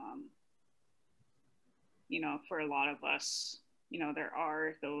 For a lot of us, there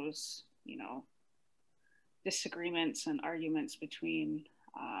are those, disagreements and arguments between,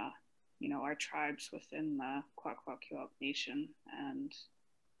 our tribes within the Kwakwaka'wakw Nation. And,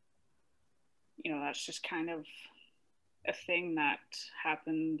 that's just kind of a thing that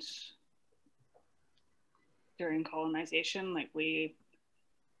happened during colonization. Like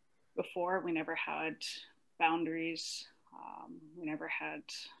before, we never had boundaries. We never had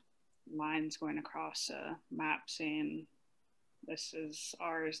lines going across a map saying this is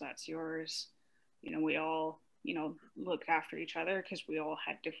ours, that's yours. we all, look after each other because we all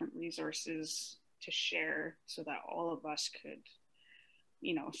had different resources to share so that all of us could,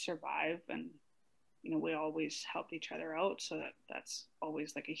 survive. And, we always helped each other out. So that's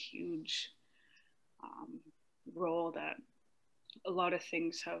always like a huge role that a lot of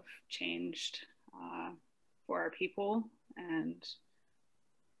things have changed for our people. And,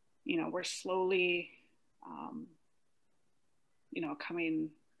 we're slowly,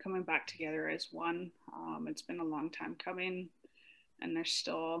 coming back together as one. It's been a long time coming, and there's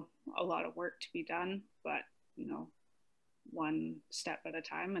still a lot of work to be done, but one step at a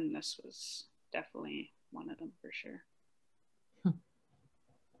time, and this was definitely one of them for sure.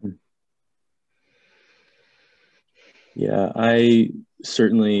 Yeah, I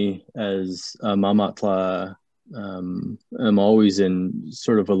certainly, as a Mama Tła, I'm always in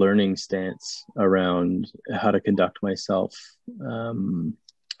sort of a learning stance around how to conduct myself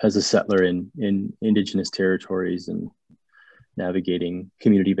as a settler in Indigenous territories and navigating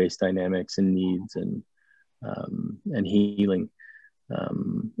community-based dynamics and needs and healing.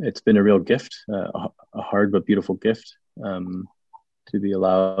 It's been a real gift, a hard but beautiful gift, to be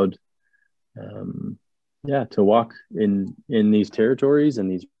allowed, to walk in these territories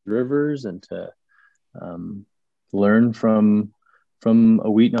and these rivers, and to learn from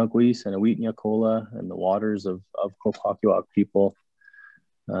Awitnaqwis and Awitnaqola and the waters of Kwakwaka'wakw people.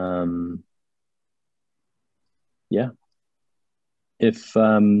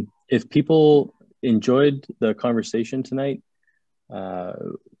 If people enjoyed the conversation tonight,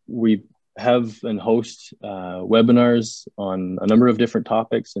 we have and host webinars on a number of different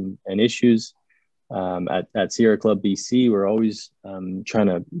topics and issues at Sierra Club BC. We're always trying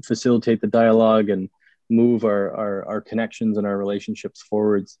to facilitate the dialogue and move our connections and our relationships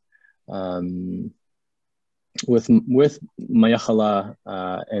forwards with Mayakala.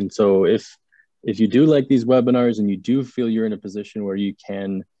 And so if you do like these webinars and you do feel you're in a position where you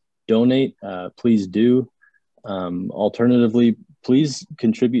can donate, please do. Alternatively, please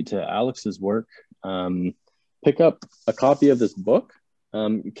contribute to Alex's work. Pick up a copy of this book.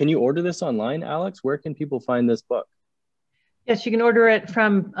 Can you order this online, Alex? Where can people find this book? Yes, you can order it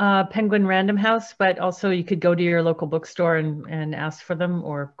from Penguin Random House, but also you could go to your local bookstore and ask for them,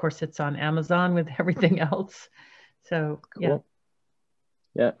 or of course it's on Amazon with everything else. So, cool. Yeah.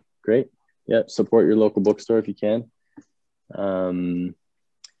 Yeah, great. Yeah, support your local bookstore if you can. And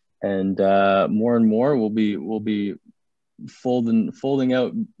more and more we'll be folding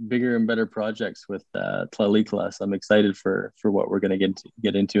out bigger and better projects with Tła. I'm excited for what we're going to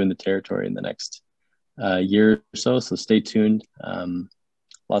get into in the territory in the next year or so. So stay tuned.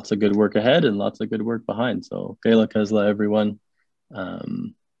 Lots of good work ahead and lots of good work behind. So Gaila Kesla, everyone. I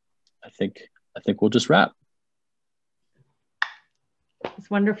think we'll just wrap. It's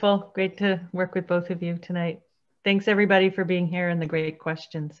wonderful. Great to work with both of you tonight. Thanks everybody for being here and the great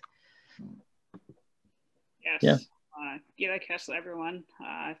questions. Yes. Yeah. Gaila Kesla, everyone.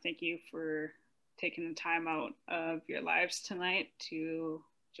 Thank you for taking the time out of your lives tonight to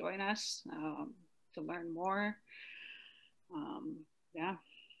join us, to learn more.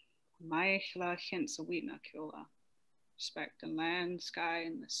 My hla hints a wheat nakula. Respect the land, sky,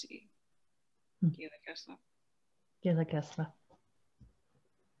 and the sea. Gaila Kesla. Gaila Kesla.